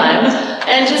same time,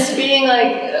 and just being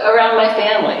like around my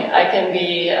family. I can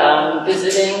be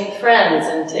visiting friends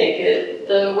and take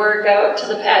the work out to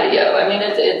the patio. I mean,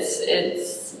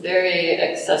 it's very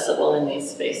accessible in these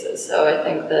spaces. So I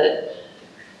think that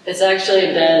it's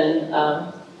actually been,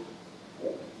 I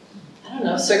don't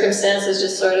know, circumstances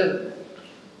just sort of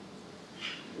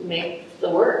make the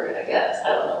work, I guess. I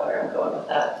don't know where I'm going with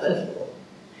that, but.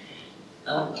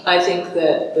 I think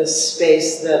that the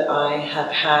space that I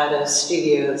have had as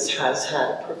studios has had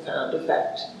a profound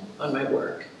effect on my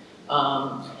work.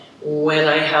 When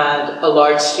I had a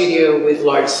large studio with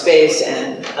large space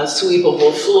and a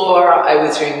sweepable floor, I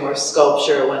was doing more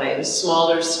sculpture. When I had a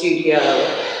smaller studio,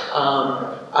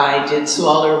 I did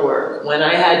smaller work. When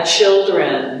I had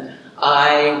children,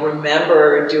 I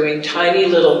remember doing tiny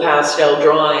little pastel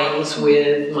drawings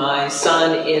with my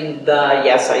son in the,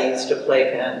 yes, I used a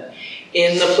playpen,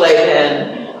 in the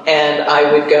playpen, and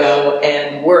I would go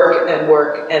and work,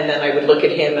 and then I would look at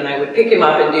him and I would pick him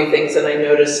up and do things, and I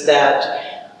noticed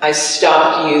that I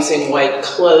stopped using white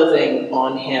clothing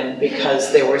on him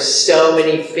because there were so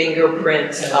many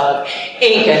fingerprints of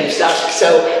ink and stuff.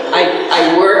 So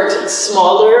I worked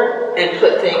smaller and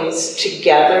put things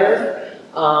together.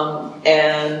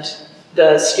 And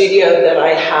the studio that I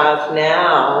have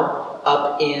now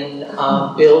up in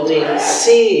Building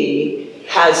C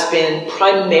has been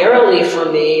primarily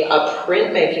for me a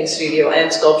printmaking studio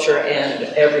and sculpture and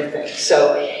everything.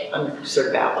 So I'm sort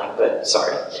of babbling, but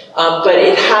sorry. But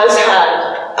it has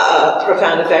had a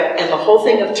profound effect, and the whole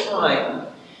thing of time.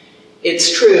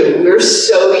 It's true, we're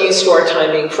so used to our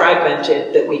time being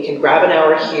fragmented that we can grab an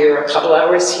hour here, a couple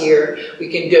hours here, we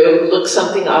can go look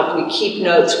something up, we keep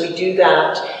notes, we do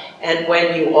that, and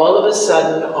when you all of a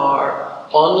sudden are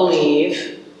on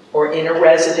leave or in a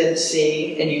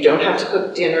residency and you don't have to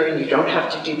cook dinner and you don't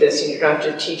have to do this and you don't have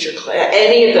to teach your class,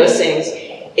 any of those things,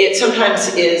 it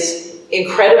sometimes is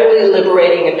incredibly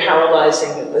liberating and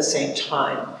paralyzing at the same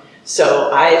time.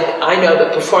 So I know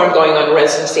that before I'm going on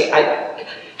residency, I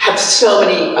have so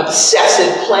many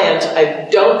obsessive plans. I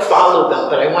don't follow them,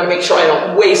 but I want to make sure I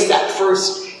don't waste that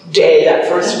first day, that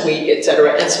first week,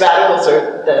 etc. And sabbaticals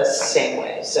are the same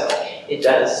way, so it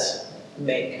does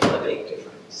make a big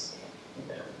difference.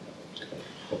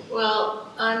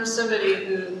 Well, I'm somebody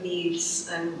who needs,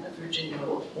 I'm a Virginia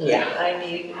Wolf. Yeah. I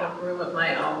need a room of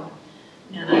my own,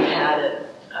 and I've had it.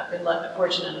 I've been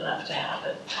fortunate enough to have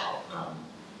it.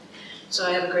 So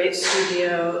I have a great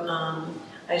studio.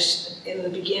 In the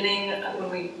beginning,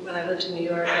 when I lived in New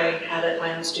York, I had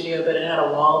my own studio, but it had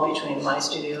a wall between my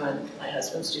studio and my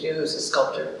husband's studio, who's a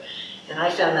sculptor. And I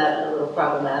found that a little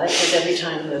problematic, because every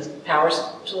time the power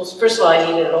tools, first of all, I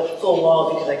needed a full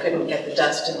wall because I couldn't get the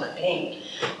dust in my paint.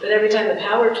 But every time the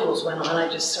power tools went on, I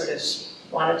just sort of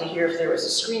wanted to hear if there was a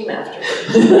scream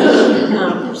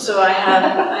afterwards. So I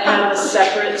have a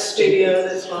separate studio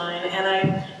that's mine,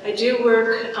 and I do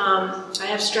work, I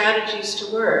have strategies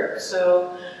to work.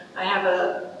 So I have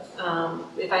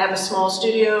if I have a small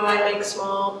studio, I make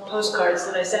small postcards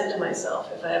that I send to myself.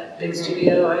 If I have a big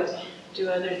studio, I do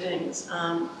other things.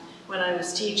 When I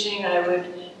was teaching, I would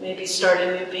maybe start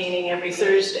a new painting every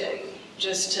Thursday.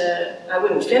 I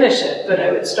wouldn't finish it, but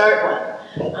I would start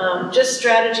one. Just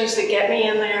strategies that get me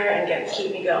in there and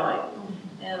keep me going.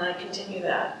 And I continue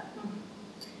that.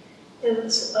 And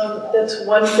that's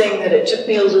one thing that it took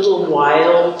me a little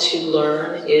while to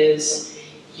learn, is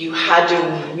you had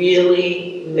to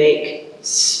really make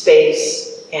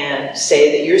space and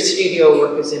say that your studio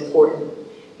work is important.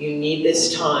 You need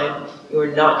this time.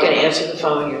 You're not going to answer the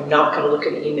phone. You're not going to look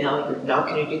at an email. You're not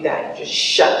going to do that. You just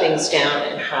shut things down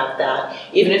and have that,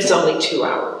 even if it's only 2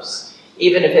 hours.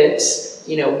 Even if it's,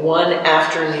 one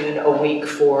afternoon a week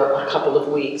for a couple of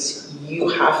weeks, you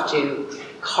have to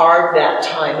carve that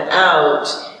time out.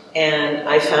 And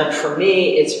I found for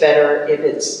me, it's better if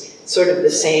it's sort of the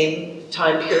same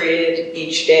time period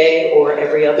each day or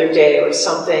every other day or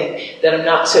something, that I'm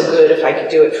not so good if I could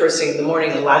do it first thing in the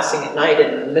morning and last thing at night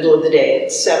and in the middle of the day,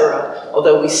 etc.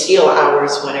 Although we steal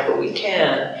hours whenever we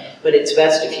can, but it's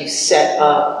best if you set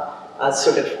up a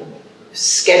sort of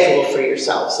schedule for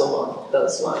yourselves along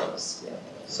those lines. Yeah,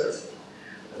 sort of.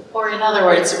 Or in other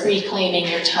words, reclaiming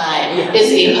your time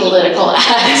is a political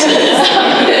act.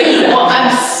 Well,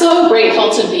 I'm so grateful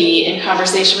to be in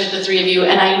conversation with the three of you,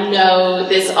 and I know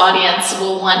this audience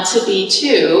will want to be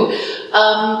too.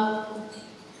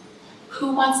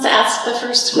 Who wants to ask the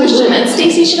first question? And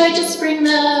Stacy, should I just bring the...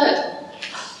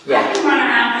 Yeah. I can run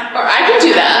around. Or I can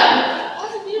do that.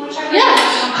 Yeah.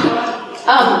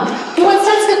 Who wants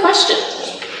to ask a question?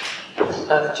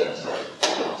 Jen.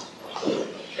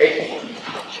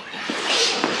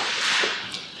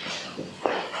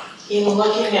 In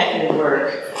looking at your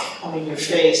work, your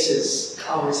face is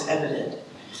always evident,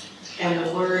 and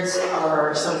the words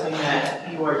are something that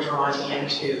you are drawn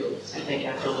into, I think,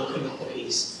 after looking at the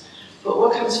piece. But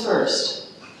what comes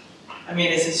first?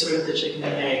 Is it sort of the chicken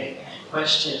and egg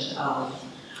question?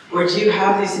 Or do you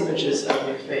have these images of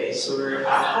your face, or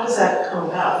how does that come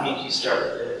about? Do you start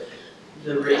with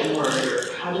the written word,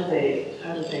 or how do they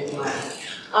blend?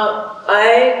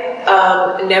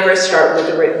 I never start with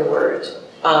the written word.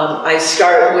 I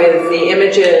start with the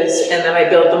images and then I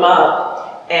build them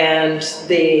up. And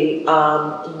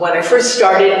when I first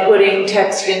started putting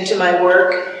text into my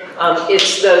work,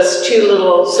 it's those two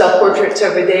little self-portraits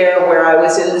over there where I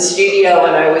was in the studio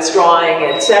and I was drawing,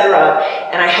 etc.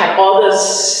 And I had all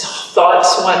those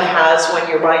thoughts one has when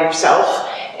you're by yourself,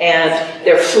 and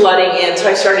they're flooding in. So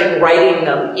I started writing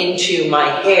them into my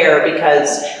hair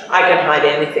because I can hide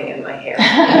anything in my hair.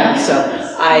 So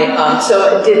I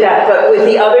did that. But with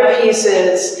the other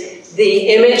pieces, the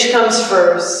image comes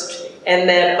first, and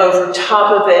then over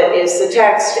top of it is the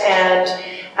text. And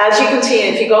as you can see,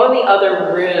 if you go in the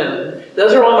other room,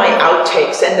 those are all my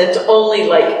outtakes, and it's only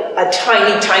like a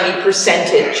tiny, tiny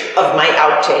percentage of my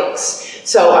outtakes.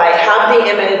 So I have the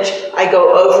image, I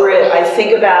go over it, I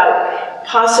think about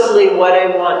possibly what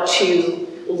I want to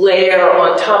layer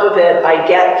on top of it. I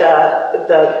get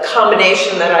the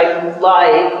combination that I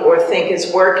like or think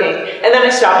is working, and then I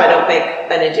stop. I don't make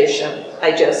an addition.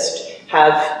 I just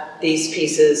have these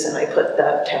pieces and I put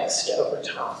the text over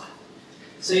top.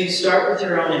 So you start with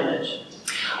your own image.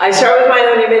 I start with my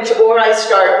own image, or I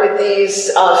start with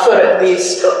these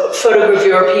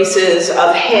photogravure pieces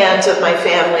of hands of my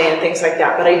family and things like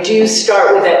that. But I do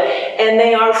start with it, and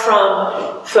they are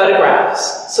from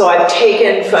photographs. So I've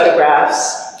taken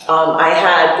photographs. I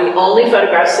had the only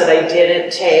photographs that I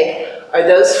didn't take are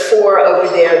those 4 over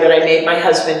there that I made my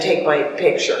husband take my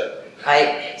picture.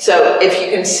 Right? So if you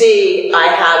can see, I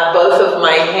have both of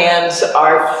my hands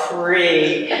are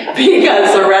free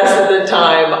because the rest of the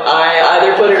time I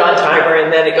either put it on timer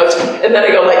and then it goes, and then I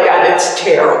go like that. It's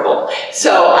terrible.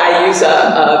 So I use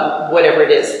a whatever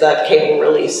it is, the cable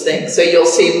release thing. So you'll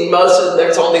see most of them,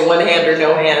 there's only one hand or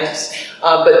no hands,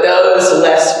 but those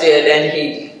Les did, and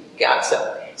he got some.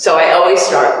 So I always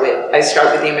start with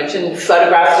the image and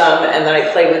photograph them, and then I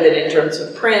play with it in terms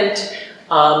of print.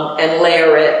 And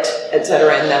layer it,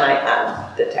 etc., and then I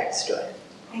add the text to it.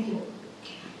 Thank you.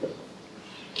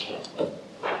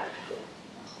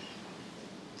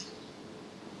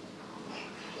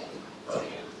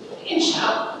 In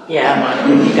shout. Yeah, Monica,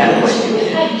 you got a question.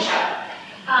 In shout.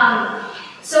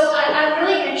 So I'm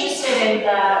really interested in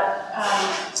the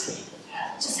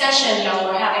discussion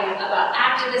we're having about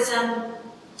activism.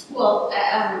 Well,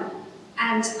 and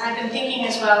I've been thinking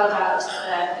as well about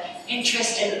the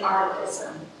interest in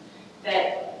artivism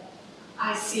that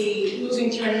I see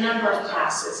moving through a number of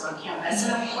classes on campus.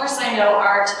 And of course I know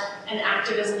art and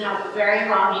activism have a very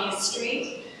long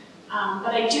history,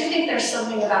 but I do think there's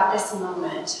something about this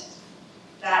moment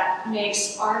that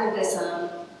makes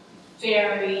artivism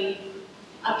very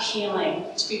appealing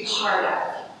to be part of,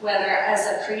 whether as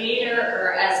a creator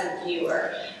or as a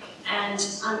viewer. And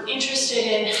I'm interested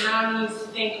in how you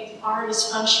think art is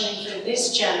functioning for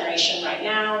this generation right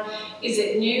now. Is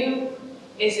it new?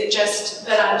 Is it just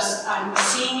that I'm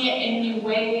seeing it in new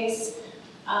ways?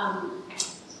 And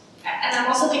I'm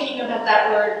also thinking about that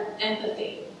word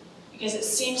empathy, because it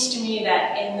seems to me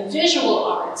that in the visual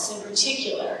arts in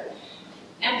particular,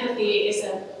 empathy is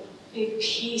a big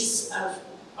piece of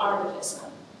artivism.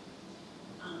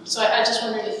 So I just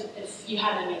wondered if you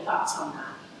had any thoughts on that.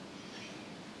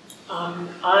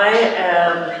 I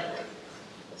am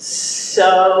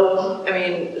so, I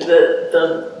mean,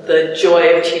 the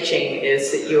joy of teaching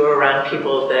is that you're around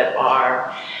people that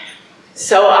are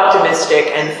so optimistic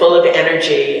and full of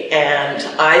energy, and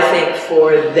I think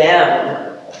for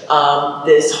them,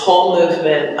 this whole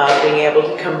movement of being able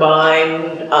to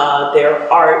combine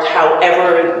their art,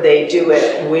 however they do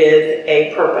it, with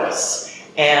a purpose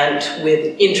and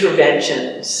with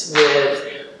interventions, with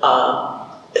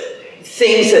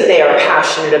things that they are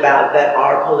passionate about that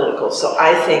are political. So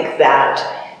I think that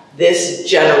this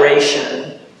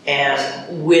generation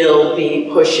will be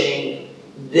pushing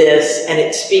this, and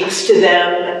it speaks to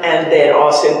them, and it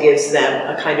also gives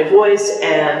them a kind of voice.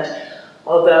 And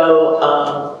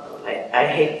although I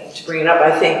hate to bring it up,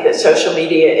 I think that social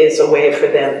media is a way for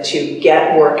them to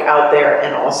get work out there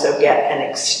and also get an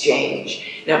exchange.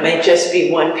 Now, it may just be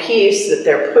one piece that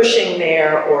they're pushing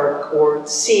there or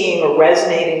seeing or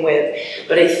resonating with,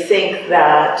 but I think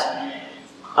that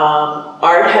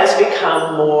art has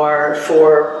become more,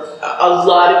 for a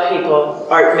lot of people,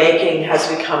 art making has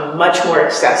become much more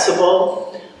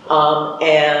accessible,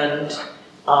 and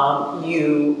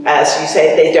as you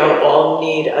say, they don't all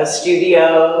need a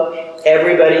studio.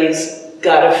 Everybody's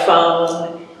got a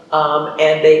phone.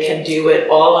 And they can do it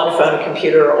all on a phone, a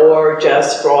computer, or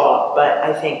just draw. But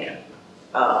I think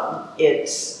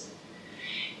it's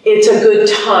a good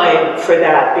time for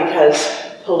that, because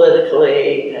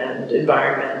politically and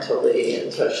environmentally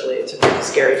and socially, it's a pretty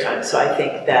scary time. So I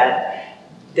think that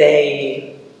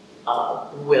they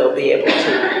will be able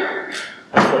to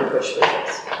hopefully push for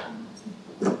this.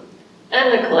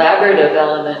 And the collaborative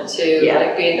element too, Yeah.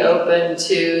 like being open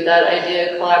to that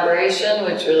idea of collaboration,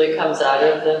 which really comes out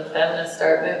of the feminist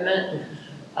art movement.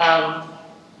 I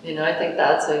think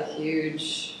that's a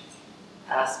huge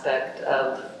aspect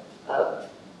of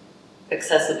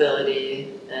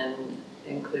accessibility and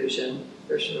inclusion,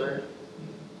 for sure.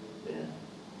 Yeah.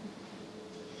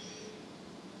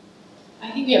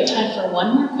 I think we have time for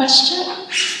one more question.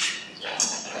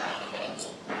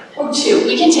 Or two.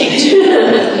 We can take two.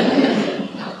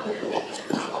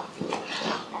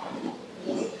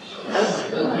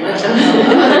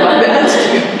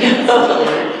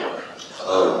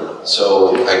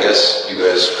 So I guess you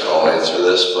guys could all answer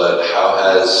this, but how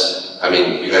has, I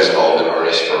mean, you guys have all been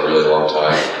artists for a really long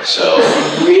time, so.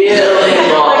 Really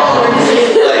long.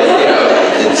 Like, you know,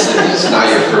 it's not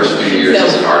your first few years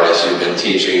as an artist, you've been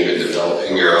teaching, you've been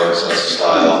developing your own sense of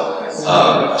style.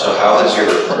 So how has your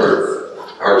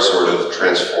art sort of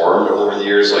transformed over the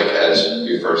years, like as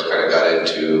you first kind of got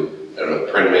into, I don't know,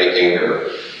 printmaking or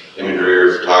imagery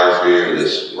or photography or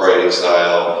this writing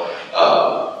style?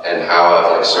 And how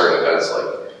have like certain events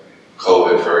like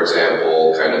COVID, for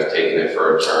example, kind of taken it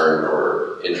for a turn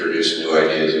or introduced new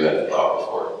ideas you hadn't thought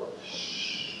before?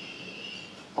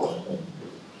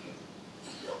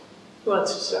 Who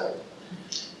wants to start?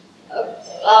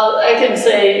 I can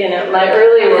say, you know, my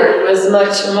early work was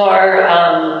much more,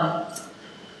 I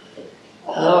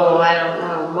don't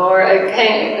know, more, I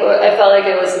felt like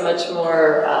it was much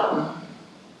more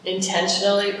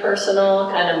intentionally personal,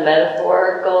 kind of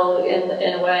metaphorical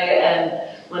in a way. And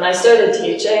when I started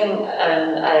teaching,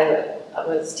 and I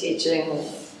was teaching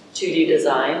 2D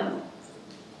design,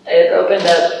 it opened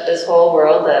up this whole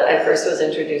world that I first was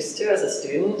introduced to as a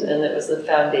student, and it was the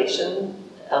foundation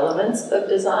elements of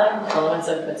design, elements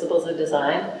and principles of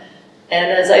design.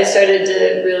 And as I started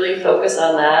to really focus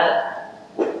on that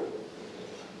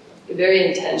very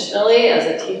intentionally as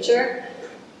a teacher,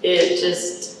 it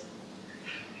just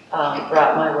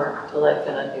brought my work to life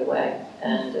in a new way.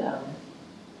 And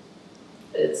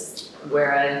it's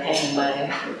where I hang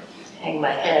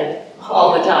my head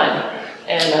all the time.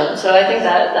 And so I think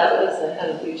that had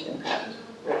a huge impact.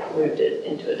 It moved it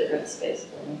into a different space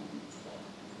for me.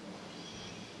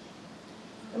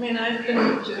 I mean, I've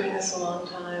been doing this a long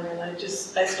time, and I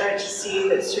start to see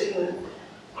that certain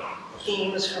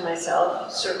themes for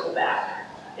myself circle back.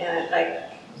 And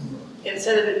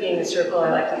instead of it being a circle, I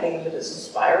like to think of it as a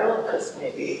spiral, because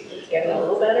maybe it's getting a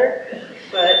little better.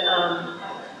 But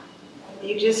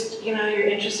you just, you know, you're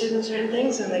interested in certain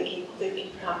things, and they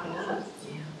keep popping up.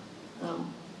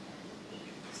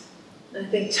 I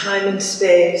think time and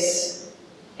space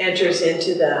enters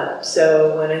into that.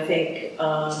 So when I think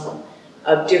of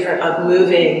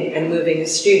moving a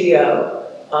studio,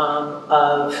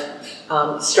 of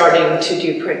starting to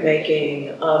do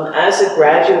printmaking. As a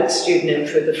graduate student, and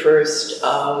for the first,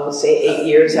 we'll say 8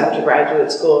 years after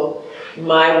graduate school,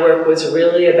 my work was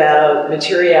really about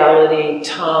materiality,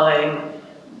 time,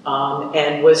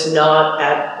 and was not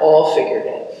at all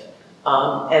figurative.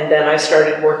 And then I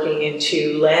started working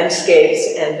into landscapes,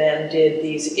 and then did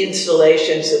these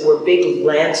installations that were big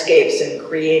landscapes, and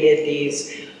created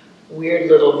these weird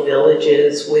little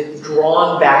villages with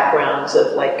drawn backgrounds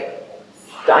of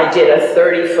I did a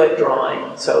 30-foot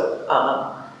drawing. So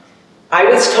I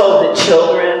was told that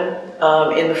children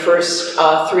in the first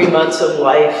 3 months of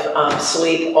life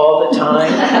sleep all the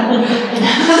time.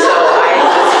 So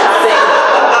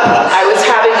I was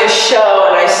having a show,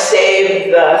 and I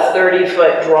saved the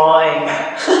 30-foot drawing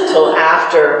till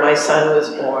after my son was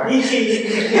born. And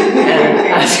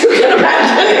as you can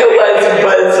imagine, it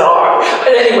was bizarre.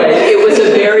 But anyway, it was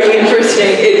a very interesting,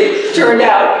 it turned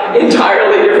out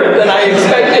entirely different than I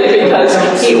expected,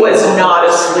 because he was not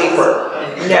a sleeper.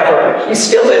 Never. He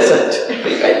still isn't.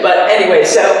 But anyway,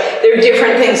 so there are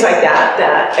different things like that,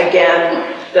 that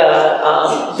again,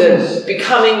 the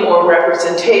becoming more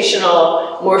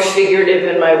representational, more figurative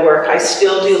in my work. I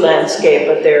still do landscape,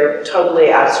 but they're totally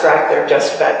abstract. They're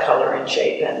just about color and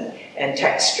shape and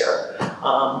texture.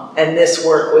 And this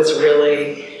work was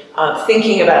really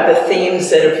thinking about the themes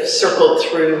that have circled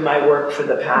through my work for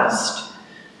the past,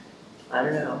 I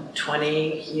don't know,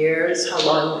 20 years. How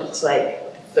long? It's like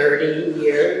 30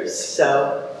 years.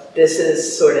 So this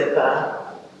is sort of a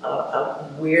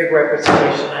weird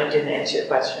representation. I didn't answer your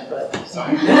question, but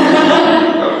sorry.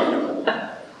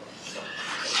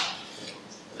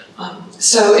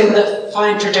 So in the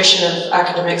fine tradition of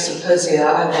academic symposia,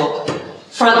 I will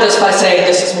front this by saying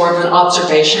this is more of an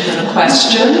observation than a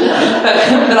question,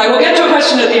 but I will get to a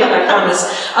question at the end, I promise.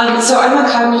 So I'm a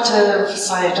cognitive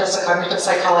scientist, a cognitive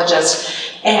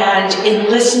psychologist, and in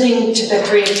listening to the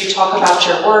three of you talk about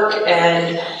your work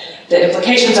and the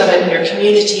implications of it in your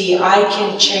community, I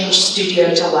can change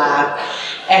studio to lab,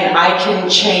 and I can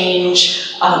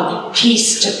change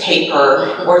piece to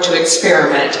paper, or to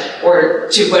experiment, or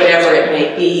to whatever it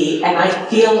may be. And I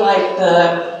feel like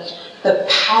the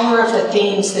power of the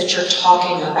themes that you're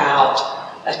talking about,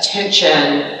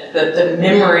 attention, the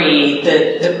memory,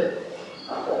 the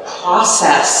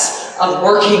process of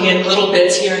working in little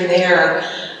bits here and there,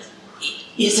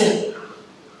 isn't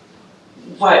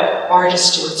what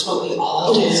artists do, it's what we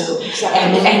all do. Exactly.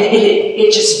 And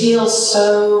it just feels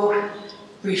so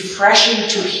refreshing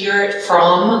to hear it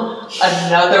from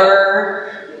another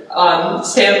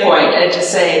standpoint and to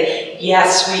say,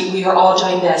 yes, we are all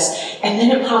doing this. And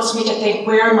then it prompts me to think,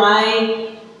 where am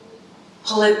I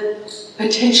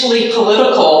potentially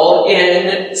political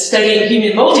in studying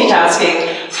human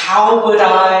multitasking? How would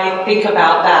I think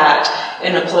about that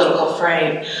in a political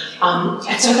frame?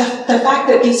 And so the fact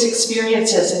that these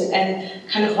experiences and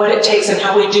kind of what it takes and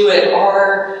how we do it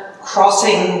are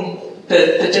crossing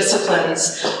the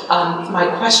disciplines, my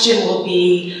question will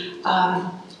be,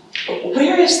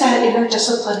 where is that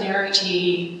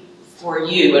interdisciplinarity for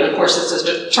you? And of course, it's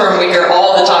a term we hear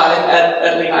all the time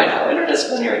at Lehigh now,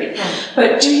 interdisciplinarity.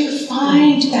 But do you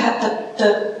find that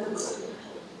the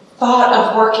thought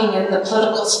of working in the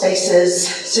political spaces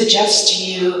suggests to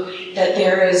you that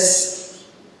there is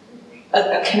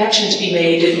a connection to be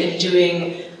made in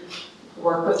doing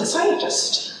work with a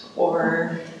scientist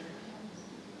or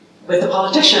with a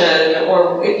politician,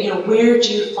 or where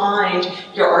do you find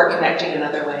your art connecting in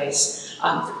other ways?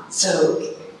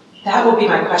 So that will be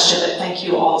my question, but thank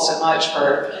you all so much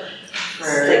for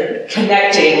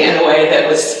connecting in a way that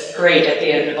was great at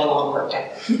the end of a long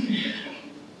workday.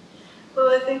 Well,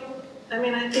 I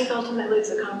think ultimately it's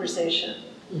a conversation.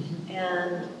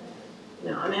 And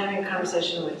I'm having a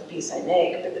conversation with the piece I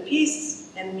make, but the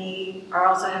piece and me are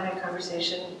also having a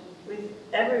conversation with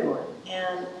everyone.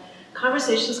 And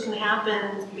conversations can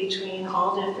happen between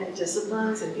all different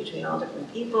disciplines and between all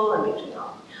different people and between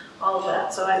all of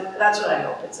that. So that's what I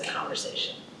hope, it's a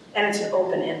conversation. And it's an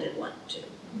open-ended one, too.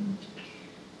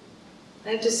 I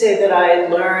have to say that I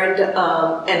learned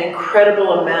an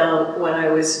incredible amount when I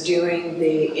was doing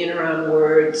the Interim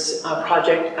Words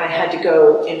project. I had to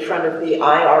go in front of the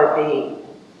IRB.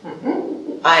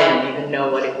 I didn't even know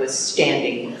what it was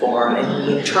standing for, and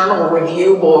the Internal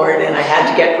Review Board, and I had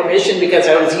to get permission because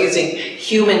I was using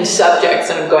human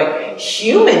subjects, and I'm going,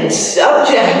 human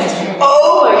subjects?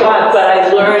 Oh my God, but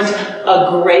I learned a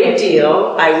great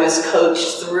deal. I was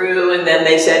coached through, and then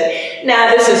they said, nah,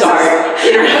 this is art,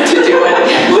 you don't have to do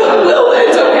it. Well,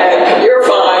 it's okay, you're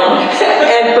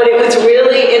fine. But it was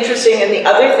really interesting, and the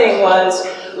other thing was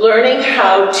learning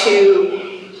how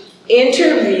to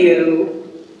interview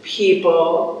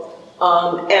people,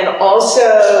 and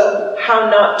also how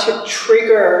not to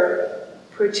trigger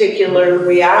particular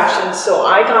reactions. So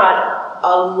I got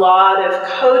a lot of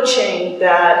coaching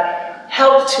that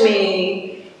helped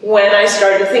me when I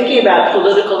started thinking about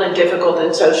political and difficult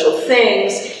and social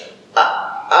things.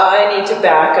 I need to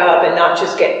back up and not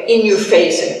just get in your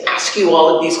face and ask you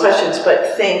all of these questions,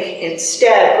 but think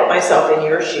instead, put myself in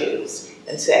your shoes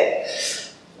and say,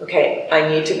 okay, I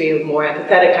need to be more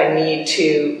empathetic. I need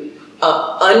to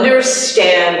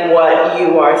understand what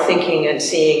you are thinking and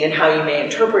seeing and how you may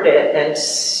interpret it, and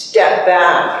step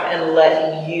back and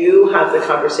let you have the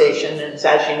conversation. And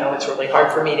as you know, it's really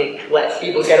hard for me to let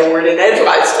people get a word in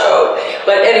edgewise.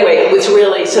 But anyway, it was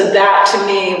really, so that to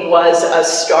me was a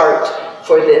start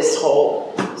for this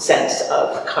whole sense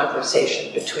of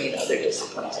conversation between other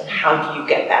disciplines and how do you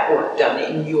get that work done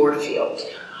in your field.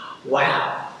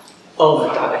 Wow. Oh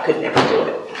my God, I could never do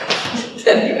it.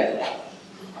 Anyway.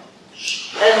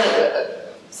 And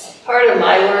part of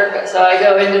my work, so I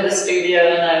go into the studio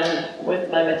and I'm with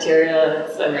my material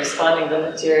and I'm responding to the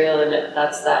material, and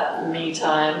that's that me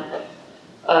time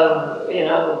of,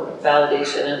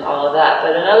 validation and all of that.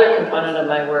 But another component of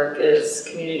my work is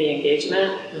community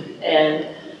engagement, and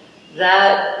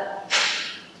that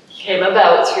came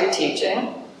about through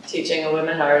teaching a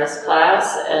women artist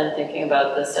class and thinking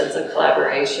about the sense of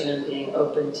collaboration and being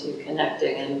open to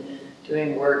connecting and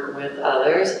doing work with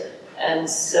others. And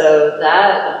so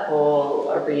that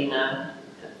whole arena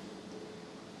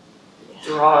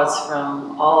draws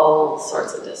from all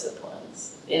sorts of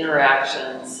disciplines: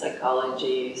 interactions,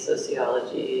 psychology,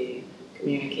 sociology,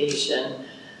 communication,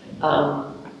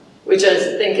 which I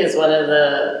think is one of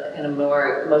the kind of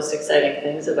most exciting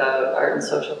things about art and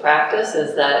social practice,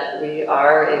 is that we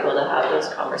are able to have those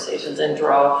conversations and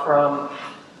draw from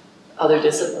other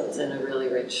disciplines in a really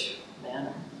rich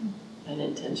manner and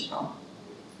intentional.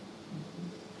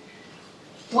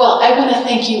 Well, I want to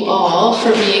thank you all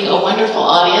for being a wonderful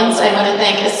audience. I want to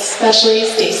thank especially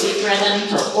Stacy Brennan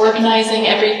for organizing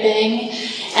everything.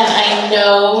 And I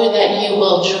know that you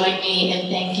will join me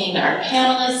in thanking our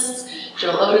panelists,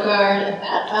 Jill Odegaard and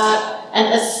Badt,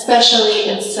 and especially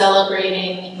in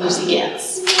celebrating Lucy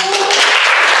Gans.